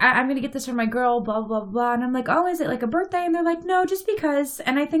 oh, like I'm going to get this for my girl, blah, blah, blah. And I'm like, oh, is it like a birthday? And they're like, no, just because.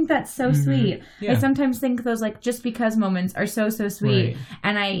 And I think that's so sweet. Yeah. I sometimes think those like just because moments are so sweet. Right.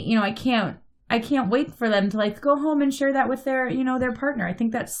 And I can't wait for them to like go home and share that with their, you know, their partner. I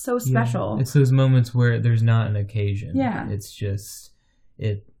think that's so special. Yeah. It's those moments where there's not an occasion. Yeah. It's just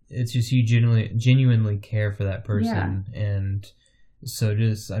you genuinely care for that person. Yeah. And so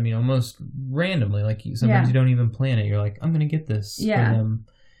just, I mean, almost randomly, like sometimes you don't even plan it. You're like, I'm going to get this for them,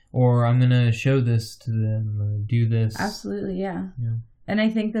 or I'm going to show this to them, or do this. Absolutely. Yeah. And I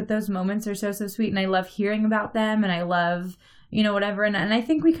think that those moments are so sweet, and I love hearing about them, and I love, you know, whatever. And I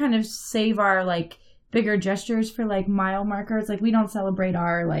think we kind of save our like bigger gestures for like mile markers. Like we don't celebrate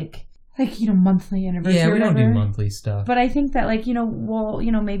our like, you know, monthly anniversary. Yeah, we or don't whatever. do monthly stuff. But I think that like, you know, we'll,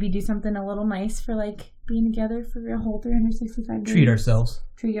 you know, maybe do something a little nice for like being together for a whole 365 days. Treat ourselves.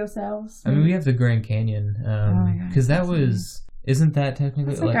 Treat yourselves. I mean, we have the Grand Canyon, because that was, isn't that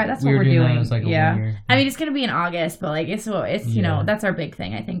technically That's like that's we what were we're doing doing. that as like a 1 year? I mean, it's gonna be in August, but like it's you know, Yeah. that's our big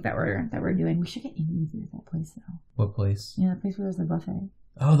thing. I think that we're doing. We should get Indian food at that place though. What place? Yeah, the place where there's a buffet.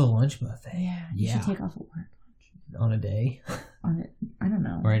 Oh, the lunch buffet. Yeah, you Yeah. should take off at work On a day, on it. I don't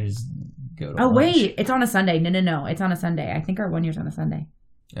know. or I just go to Oh lunch. wait, it's on a Sunday. No, it's on a Sunday. I think our 1 year's on a Sunday.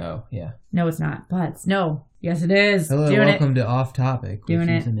 Oh yeah. No, it's not. But no, Yes, it is. Hello, doing welcome to Off Topic. Doing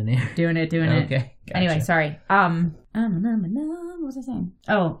it. Ethan and Aaron. Doing it. Okay. Gotcha. Anyway, sorry. What was I saying?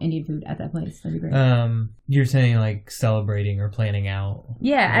 Oh, Indian food at that place. That'd be great. You're saying like celebrating or planning out.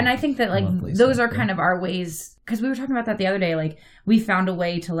 Yeah, and I think that like Lovely those stuff, are kind of our ways, because we were talking about that the other day. Like we found a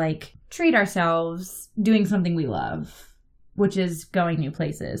way to like treat ourselves doing something we love, which is going new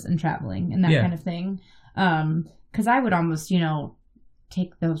places and traveling and that kind of thing. Because I would almost,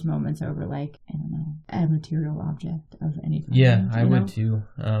 take those moments over like, I don't know, a material object of any kind. Yeah, I would too.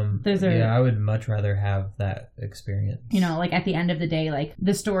 I would much rather have that experience. Like at the end of the day, like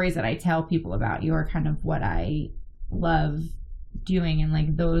the stories that I tell people about you are kind of what I love doing, and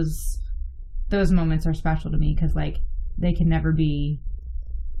like those moments are special to me because like they can never be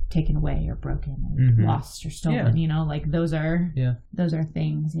taken away or broken or lost or stolen. Like those are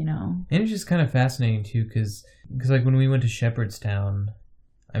things. And it's just kind of fascinating too because like when we went to Shepherdstown,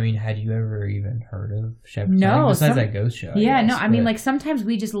 I mean, had you ever even heard of Shepherdstown? No. Besides that ghost show. I mean, like sometimes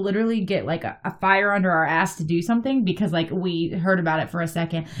we just literally get like a fire under our ass to do something because like we heard about it for a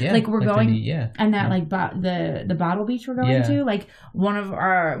second. Yeah, like we're going, and that like the Bottle Beach we're going to, like one of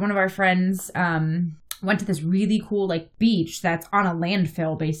our friends went to this really cool like beach that's on a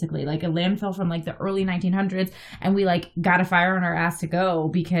landfill, basically like a landfill from like the early 1900s, and we like got a fire on our ass to go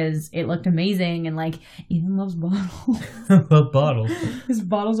because it looked amazing, and like Ethan loves bottles. Love bottles. His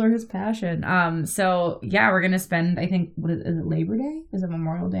bottles are his passion. So yeah, we're gonna spend, I think, is it Labor Day? Is it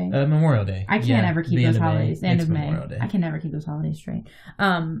Memorial Day? Memorial Day. I can't ever keep those holidays. The end of May. I can never keep those holidays straight.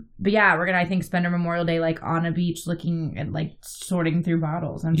 But yeah, we're gonna, I think, spend a Memorial Day like on a beach looking at like sorting through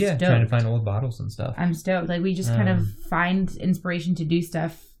bottles. I'm stoked. Trying to find old bottles and stuff. I'm stoked. Like we just kind of find inspiration to do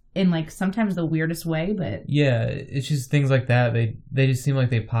stuff in like sometimes the weirdest way, but it's just things like that. They just seem like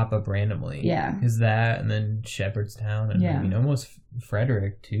they pop up randomly. Yeah, is that, and then Shepherdstown, and almost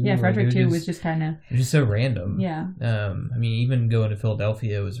Frederick too. Yeah, Frederick too was just kind of just so random. Yeah. I mean, even going to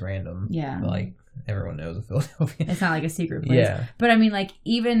Philadelphia was random. Yeah. Like everyone knows of Philadelphia. It's not like a secret place. Yeah. But I mean, like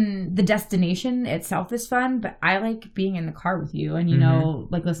even the destination itself is fun, but I like being in the car with you and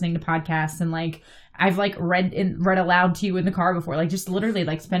like listening to podcasts, and like I've like read aloud to you in the car before, like just literally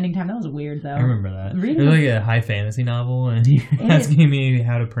like spending time. That was weird though. I remember that. It was like a high fantasy novel, and he asking me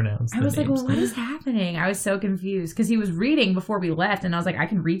how to pronounce. I was like, well, what is happening? I was so confused because he was reading before we left, and I was like, I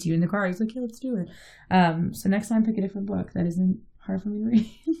can read to you in the car. He's like, yeah, let's do it. So next time, pick a different book that isn't hard for me to read.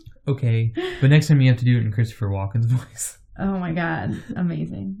 Okay, but next time you have to do it in Christopher Walken's voice. Oh my god,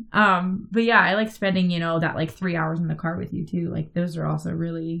 amazing. But yeah, I like spending that like 3 hours in the car with you too. Like those are also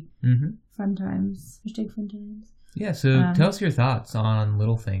really fun times. Fun times. Yeah. So tell us your thoughts on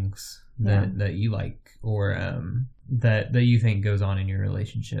little things that you like, or that you think goes on in your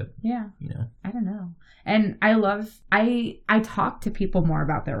relationship. Yeah. I don't know. And I talk to people more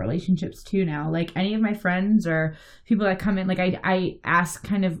about their relationships too now. Like any of my friends or people that come in, like I ask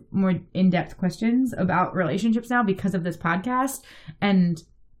kind of more in-depth questions about relationships now because of this podcast. And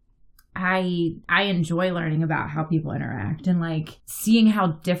I enjoy learning about how people interact, and like seeing how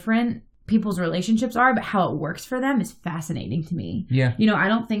different people's relationships are, but how it works for them is fascinating to me. Yeah. I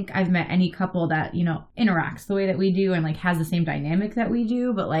don't think I've met any couple that, interacts the way that we do and like has the same dynamic that we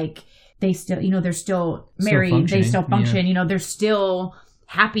do, but like they still, they're still married, they still function, they're still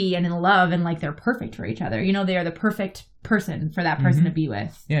happy and in love, and like they're perfect for each other. They are the perfect person for that person to be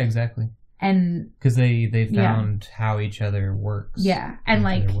with. Yeah, exactly. And because they found how each other works. Yeah. And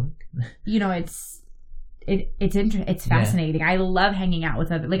like, it's fascinating. Yeah. I love hanging out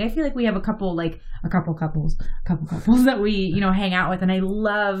with other, like I feel like we have a couple couples that we hang out with, and I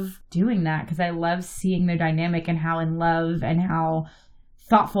love doing that because I love seeing their dynamic and how in love and how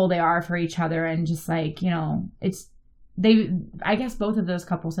thoughtful they are for each other, and just like I guess both of those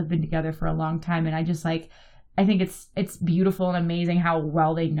couples have been together for a long time, and I think it's beautiful and amazing how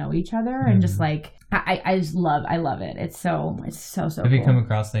well they know each other, and just like I love it. It's so Have you come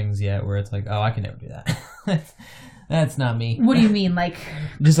across things yet where it's like, oh, I can never do that? That's not me. What do you mean? Like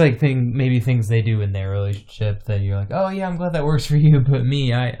just like maybe things they do in their relationship that you're like, oh yeah, I'm glad that works for you, but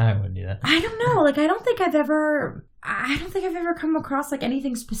me, I wouldn't do that. I don't know. Like I don't think I've ever come across like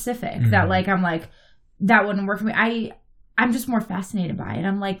anything specific that like I'm like that wouldn't work for me. I'm just more fascinated by it.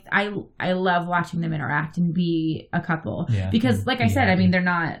 I'm like, I love watching them interact and be a couple. Yeah, because like I said, I mean,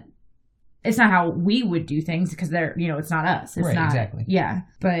 it's not how we would do things because they're, it's not us. It's not. Exactly. Yeah.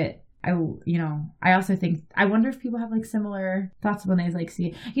 But I also think, I wonder if people have like similar thoughts when they like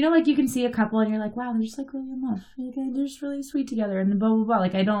see, like you can see a couple and you're like, wow, they're just like really in love. Like, they're just really sweet together and blah, blah, blah.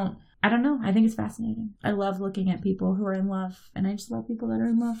 Like, I don't know. I think it's fascinating. I love looking at people who are in love, and I just love people that are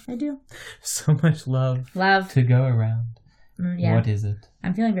in love. I do. So much love to go around. Yeah. What is it?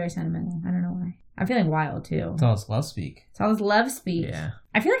 I'm feeling very sentimental. I don't know why. I'm feeling wild, too. It's all this love speak. It's all this love speak. Yeah.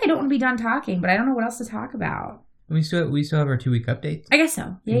 I feel like I don't want to be done talking, but I don't know what else to talk about. We still have our 2-week updates. I guess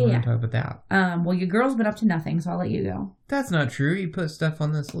so. You Yeah. want to talk about that? Well, your girl's been up to nothing, so I'll let you go. That's not true. You put stuff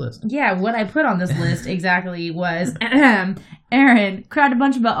on this list. Yeah, what I put on this list exactly was Erin cried a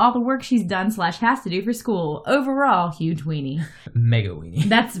bunch about all the work she's done / has to do for school. Overall, huge weenie. Mega weenie.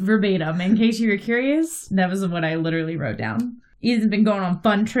 That's verbatim. In case you were curious, that was what I literally wrote down. Ethan's been going on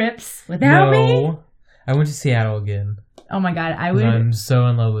fun trips without me. I went to Seattle again. Oh my god, I would. I'm so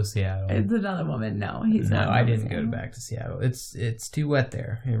in love with Seattle. It's another woman. No, he's not. No, I didn't go back to Seattle. It's too wet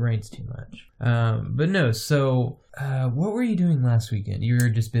there. It rains too much. But no. So, what were you doing last weekend? You were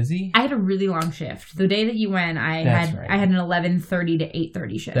just busy. I had a really long shift. The day that you went, I had an 11:30 to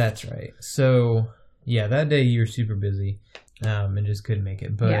 8:30 shift. That's right. So yeah, that day you were super busy, and just couldn't make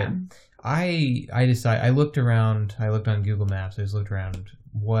it. But yeah. I decided. I looked around. I looked on Google Maps. I just looked around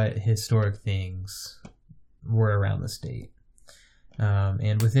what historic things were around the state.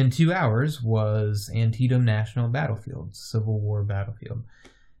 And within 2 hours was Antietam National Battlefield, Civil War battlefield.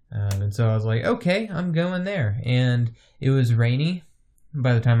 And so I was like, okay, I'm going there. And it was rainy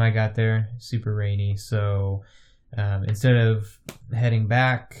by the time I got there, super rainy. So instead of heading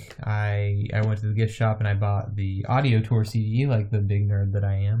back, I went to the gift shop and I bought the audio tour CD, like the big nerd that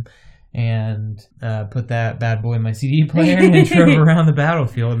I am, and put that bad boy in my CD player and drove around the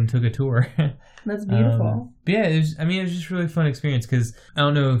battlefield and took a tour. That's beautiful. But yeah, it was just a really fun experience because I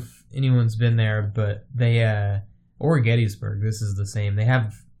don't know if anyone's been there, but they, or Gettysburg, this is the same. They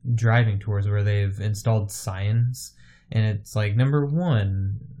have driving tours where they've installed signs and it's like number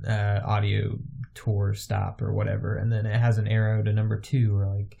 1 audio tour stop or whatever. And then it has an arrow to number 2 or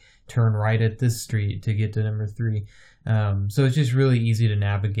like turn right at this street to get to number 3. So it's just really easy to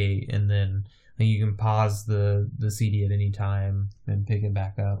navigate, and then you can pause the CD at any time and pick it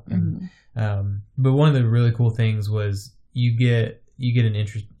back up. And, but one of the really cool things was you get an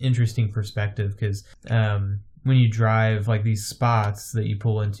interesting perspective because when you drive, like these spots that you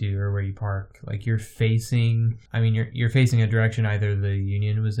pull into or where you park, like you're facing a direction either the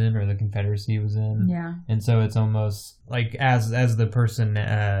Union was in or the Confederacy was in. Yeah. And so it's almost like as the person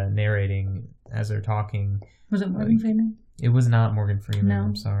narrating as they're talking. Was it Morgan Freeman? It was not Morgan Freeman. No.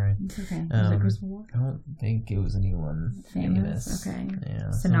 I'm sorry. It's okay. Was it Crystal Walken? I don't think it was anyone famous. Okay.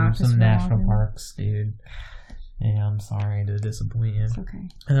 Yeah. Some national parks, dude. Yeah, I'm sorry to disappoint you. It's okay.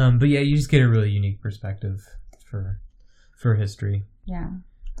 But yeah, you just get a really unique perspective for history. Yeah.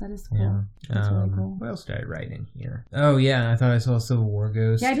 That is cool. Yeah. That's really cool. What else did I write in here? Oh yeah, I thought I saw a Civil War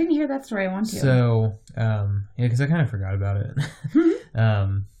ghost. Yeah, I didn't hear that story. I want to. So, yeah, because I kind of forgot about it.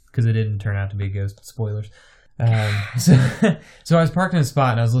 Because it didn't turn out to be a ghost. Spoilers. So I was parked in a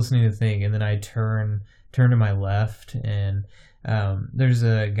spot and I was listening to the thing, and then I turn to my left, and there's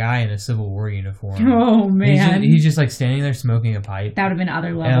a guy in a Civil War uniform. Oh man, he's just like standing there smoking a pipe. That would have been other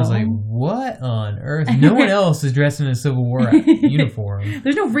level. And I was like, what on earth? No one else is dressed in a Civil War uniform.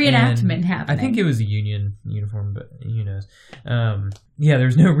 There's no reenactment happening. I think it was a Union uniform, but who knows? Yeah,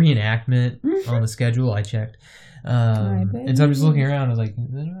 there's no reenactment on the schedule. I checked. And so I'm just looking around. I was like,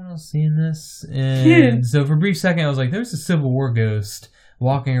 is anyone else seeing this? And so for a brief second, I was like, there's a Civil War ghost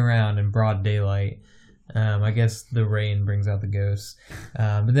walking around in broad daylight. I guess the rain brings out the ghosts.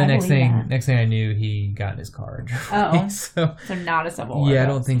 But then next thing I knew, he got in his car and drove away. So not a Civil War ghost. I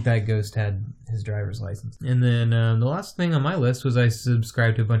don't think that ghost had his driver's license. And then the last thing on my list was I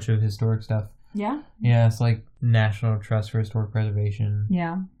subscribed to a bunch of historic stuff. Yeah? Yeah, it's like National Trust for Historic Preservation.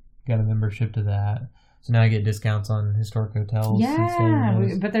 Yeah. Got a membership to that. So now I get discounts on historic hotels.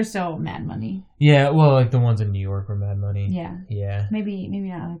 Yeah, but they're still mad money. Yeah, well, like the ones in New York were mad money. Yeah. Yeah. Maybe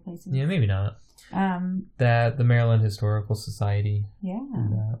not other places. Yeah, maybe not. The Maryland Historical Society. Yeah.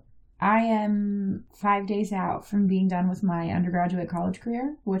 I am 5 days out from being done with my undergraduate college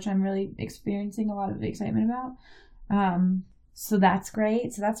career, which I'm really experiencing a lot of excitement about. So that's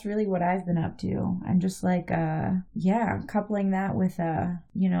great. So that's really what I've been up to. I'm just like, coupling that with,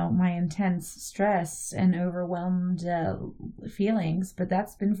 my intense stress and overwhelmed feelings. But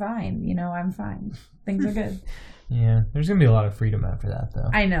that's been fine. I'm fine. Things are good. Yeah. There's going to be a lot of freedom after that, though.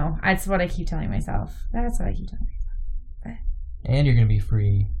 I know. That's what I keep telling myself. And you're going to be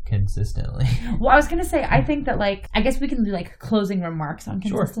free consistently. Well, I was going to say, I think that, I guess we can do, closing remarks on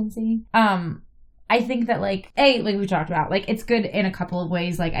consistency. Sure. I think that, like we talked about, it's good in a couple of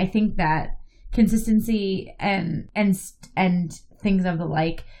ways. I think that consistency and things of the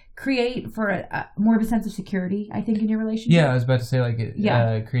like create for a more of a sense of security, I think, in your relationship. Yeah, I was about to say,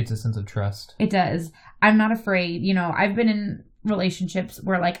 it creates a sense of trust. It does. I'm not afraid. I've been in relationships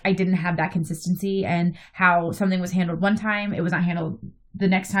where, I didn't have that consistency, and how something was handled one time, it was not handled the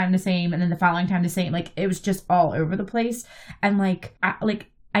next time the same, and then the following time the same. Like, it was just all over the place. And like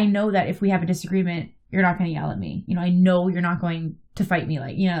I know that if we have a disagreement, you're not going to yell at me. You know, I know you're not going to fight me,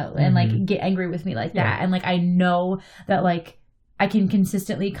 like, you know, and like get angry with me like that. And like, I know that like I can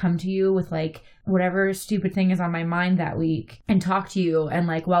consistently come to you with like whatever stupid thing is on my mind that week and talk to you. And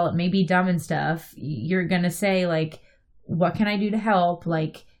like, while it may be dumb and stuff, you're going to say like, what can I do to help?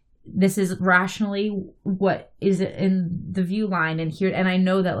 Like, this is rationally what is in the view line and here. And I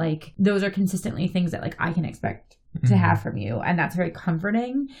know that like, those are consistently things that like I can expect to have from you, and that's very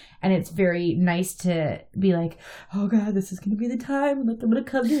comforting, and it's very nice to be like, oh God, this is gonna be the time like I'm gonna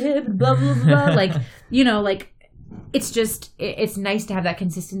come to him and blah blah blah. Like, you know, like it's just it's nice to have that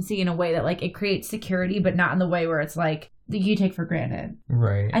consistency in a way that like it creates security, but not in the way where it's like you take for granted.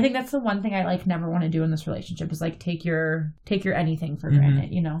 Right. I think that's the one thing I like never want to do in this relationship is like take your anything for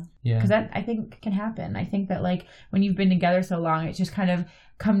granted, you know? Yeah. Because that I think can happen. I think that like when you've been together so long, it's just kind of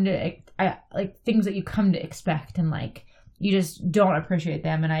come to like things that you come to expect, and like you just don't appreciate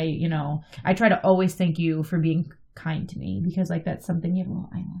them. And I try to always thank you for being kind to me, because like that's something. You have a little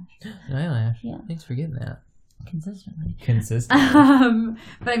eyelash. An eyelash. Yeah. Thanks for getting that. Consistently.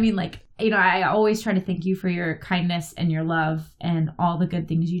 But I mean, like, you know, I always try to thank you for your kindness and your love and all the good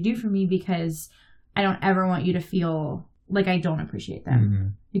things you do for me, because I don't ever want you to feel like I don't appreciate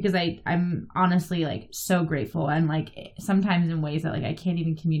them, because I'm honestly like so grateful, and like sometimes in ways that like I can't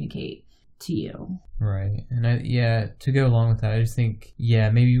even communicate to you. Right. And to go along with that, I just think,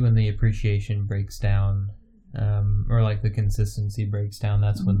 maybe when the appreciation breaks down, or like the consistency breaks down,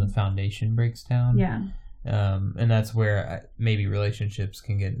 that's when the foundation breaks down. Yeah. And that's where maybe relationships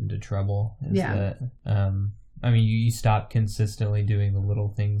can get into trouble. That, I mean, you stop consistently doing the little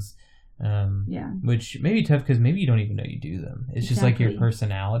things, which may be tough because maybe you don't even know you do them. It's just like your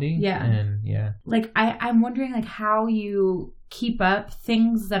personality. Yeah. And like I'm wondering like how you keep up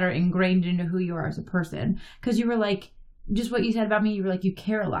things that are ingrained into who you are as a person. Because you were like, just what you said about me, you were like, you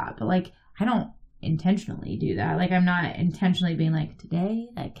care a lot, but like I don't intentionally do that. Like I'm not intentionally being like, today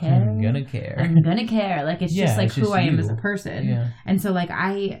I care. I'm gonna care. Like it's just like it's who just I am you. as a person. Yeah. And so like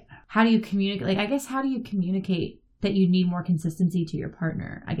how do you communicate? Like I guess how do you communicate that you need more consistency to your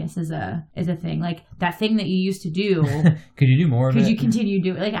partner? I guess is a thing. Like that thing that you used to do. Could you do more of it? Could you continue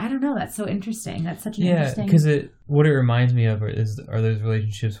doing? Like I don't know. That's so interesting. That's such an interesting. Yeah, because what it reminds me of are those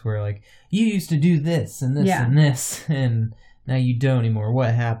relationships where like you used to do this and this and this, and now you don't anymore.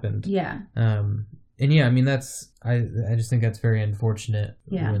 What happened? Yeah. And I mean that's I just think that's very unfortunate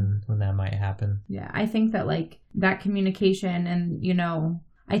when that might happen. Yeah, I think that like that communication, and you know,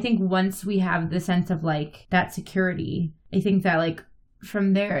 I think once we have the sense of like that security, I think that like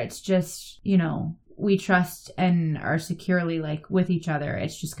from there it's just, you know, we trust and are securely like with each other.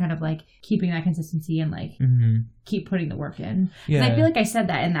 It's just kind of like keeping that consistency and like keep putting the work in. Yeah. And I feel like I said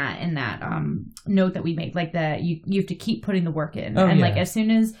that in that note that we made, like that you have to keep putting the work in. Like as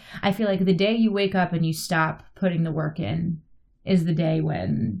soon as I feel like the day you wake up and you stop putting the work in is the day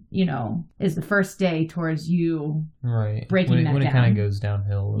when, you know, is the first day towards you breaking that down. When it kind of goes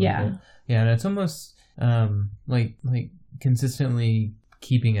downhill a little bit. Yeah, and it's almost like consistently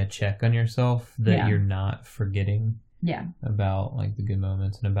keeping a check on yourself that you're not forgetting about like the good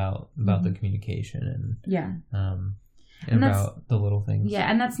moments and about the communication and about the little things. Yeah,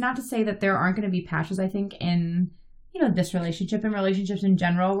 and that's not to say that there aren't going to be patches, I think, in, you know, this relationship and relationships in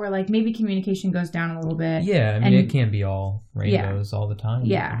general where like maybe communication goes down a little bit. Yeah, I mean, it can't be all rainbows all the time.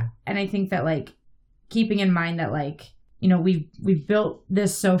 Yeah, and I think that like keeping in mind that like, you know, we've built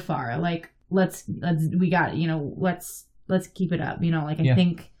this so far, like let's keep it up, you know, like I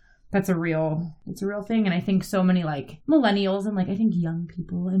think it's a real thing. And I think so many like millennials and like I think young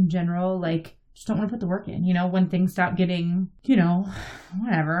people in general like just don't want to put the work in, you know, when things stop getting, you know,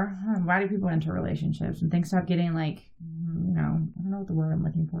 whatever. Why do people enter relationships? And things stop getting like, you know, I don't know what the word I'm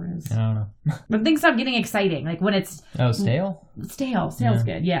looking for is. I don't know. When things stop getting exciting, like when it's stale? Stale's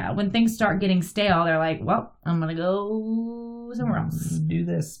good. Yeah. When things start getting stale, they're like, well, I'm going to go somewhere else. Do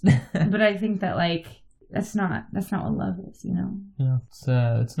this. But I think that like, that's not what love is, you know. Yeah,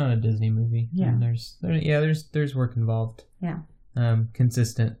 it's not a Disney movie. Yeah, there's work involved. Yeah,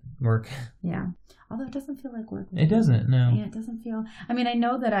 consistent work. Yeah, although it doesn't feel like work. It doesn't. No. Yeah, it doesn't feel. I mean, I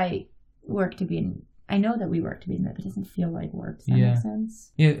know that we work to be in that, but it doesn't feel like work. Does that make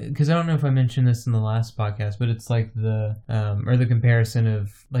sense? Yeah, because I don't know if I mentioned this in the last podcast, but it's like the comparison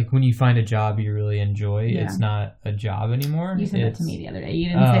of like when you find a job you really enjoy, it's not a job anymore. You said that to me the other day.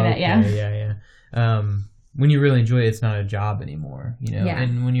 You didn't say that, Yeah. when you really enjoy it, it's not a job anymore, you know? Yeah.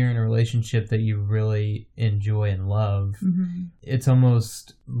 And when you're in a relationship that you really enjoy and love, it's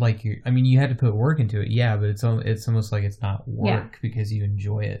almost like you had to put work into it, yeah, but it's almost like it's not work because you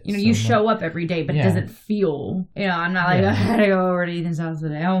enjoy it. You know, you show up every day, but it doesn't feel, I'm not like, I gotta go over to Ethan's house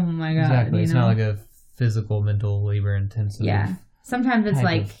today. Oh my God. Exactly. It's not like a physical, mental, labor intensive. Yeah. Sometimes it's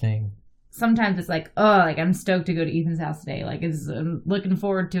like, thing. Sometimes it's like, oh, like I'm stoked to go to Ethan's house today. Like I'm looking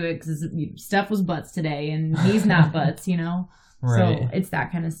forward to it because stuff was butts today and he's not butts, Right. So it's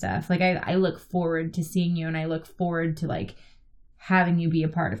that kind of stuff. Like I look forward to seeing you and I look forward to like having you be a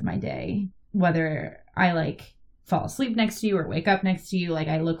part of my day. Whether I like fall asleep next to you or wake up next to you, like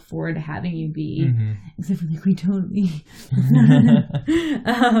I look forward to having you be. Except for like we totally.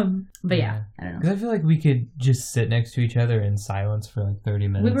 But yeah, I don't know. Because I feel like we could just sit next to each other in silence for like 30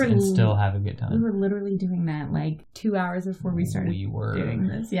 minutes and still have a good time. We were literally doing that like 2 hours before we started doing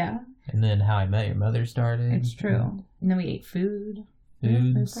this. Yeah. And then How I Met Your Mother started. It's true. And then we ate food.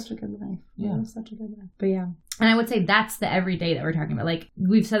 It was such a good life. Yeah. It was such a good life. But yeah. And I would say that's the everyday that we're talking about. Like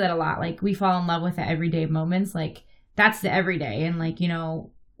we've said that a lot. Like we fall in love with the everyday moments. Like that's the everyday. And like,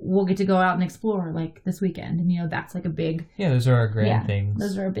 we'll get to go out and explore like this weekend. And that's like a big... Yeah, those are our grand things.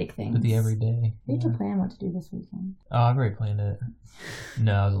 Those are our big things. But the everyday. We need to plan what to do this weekend. Oh, I've already planned it.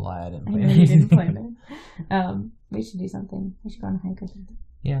 No, it was a lie. I didn't plan it. I know you didn't plan it. We should do something. We should go on a hike or something.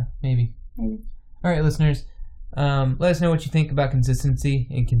 Yeah, maybe. All right, listeners. Let us know what you think about consistency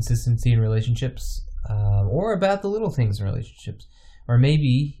in relationships, or about the little things in relationships. Or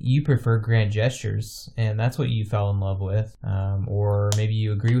maybe you prefer grand gestures, and that's what you fell in love with. Or maybe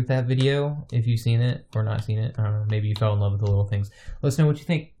you agree with that video if you've seen it or not seen it. I don't know. Maybe you fell in love with the little things. Let us know what you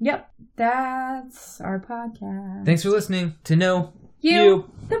think. Yep. That's our podcast. Thanks for listening to Know You.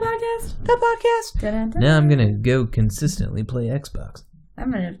 The podcast. Now I'm going to go consistently play Xbox.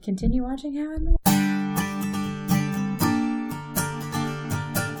 I'm going to continue watching How I Met.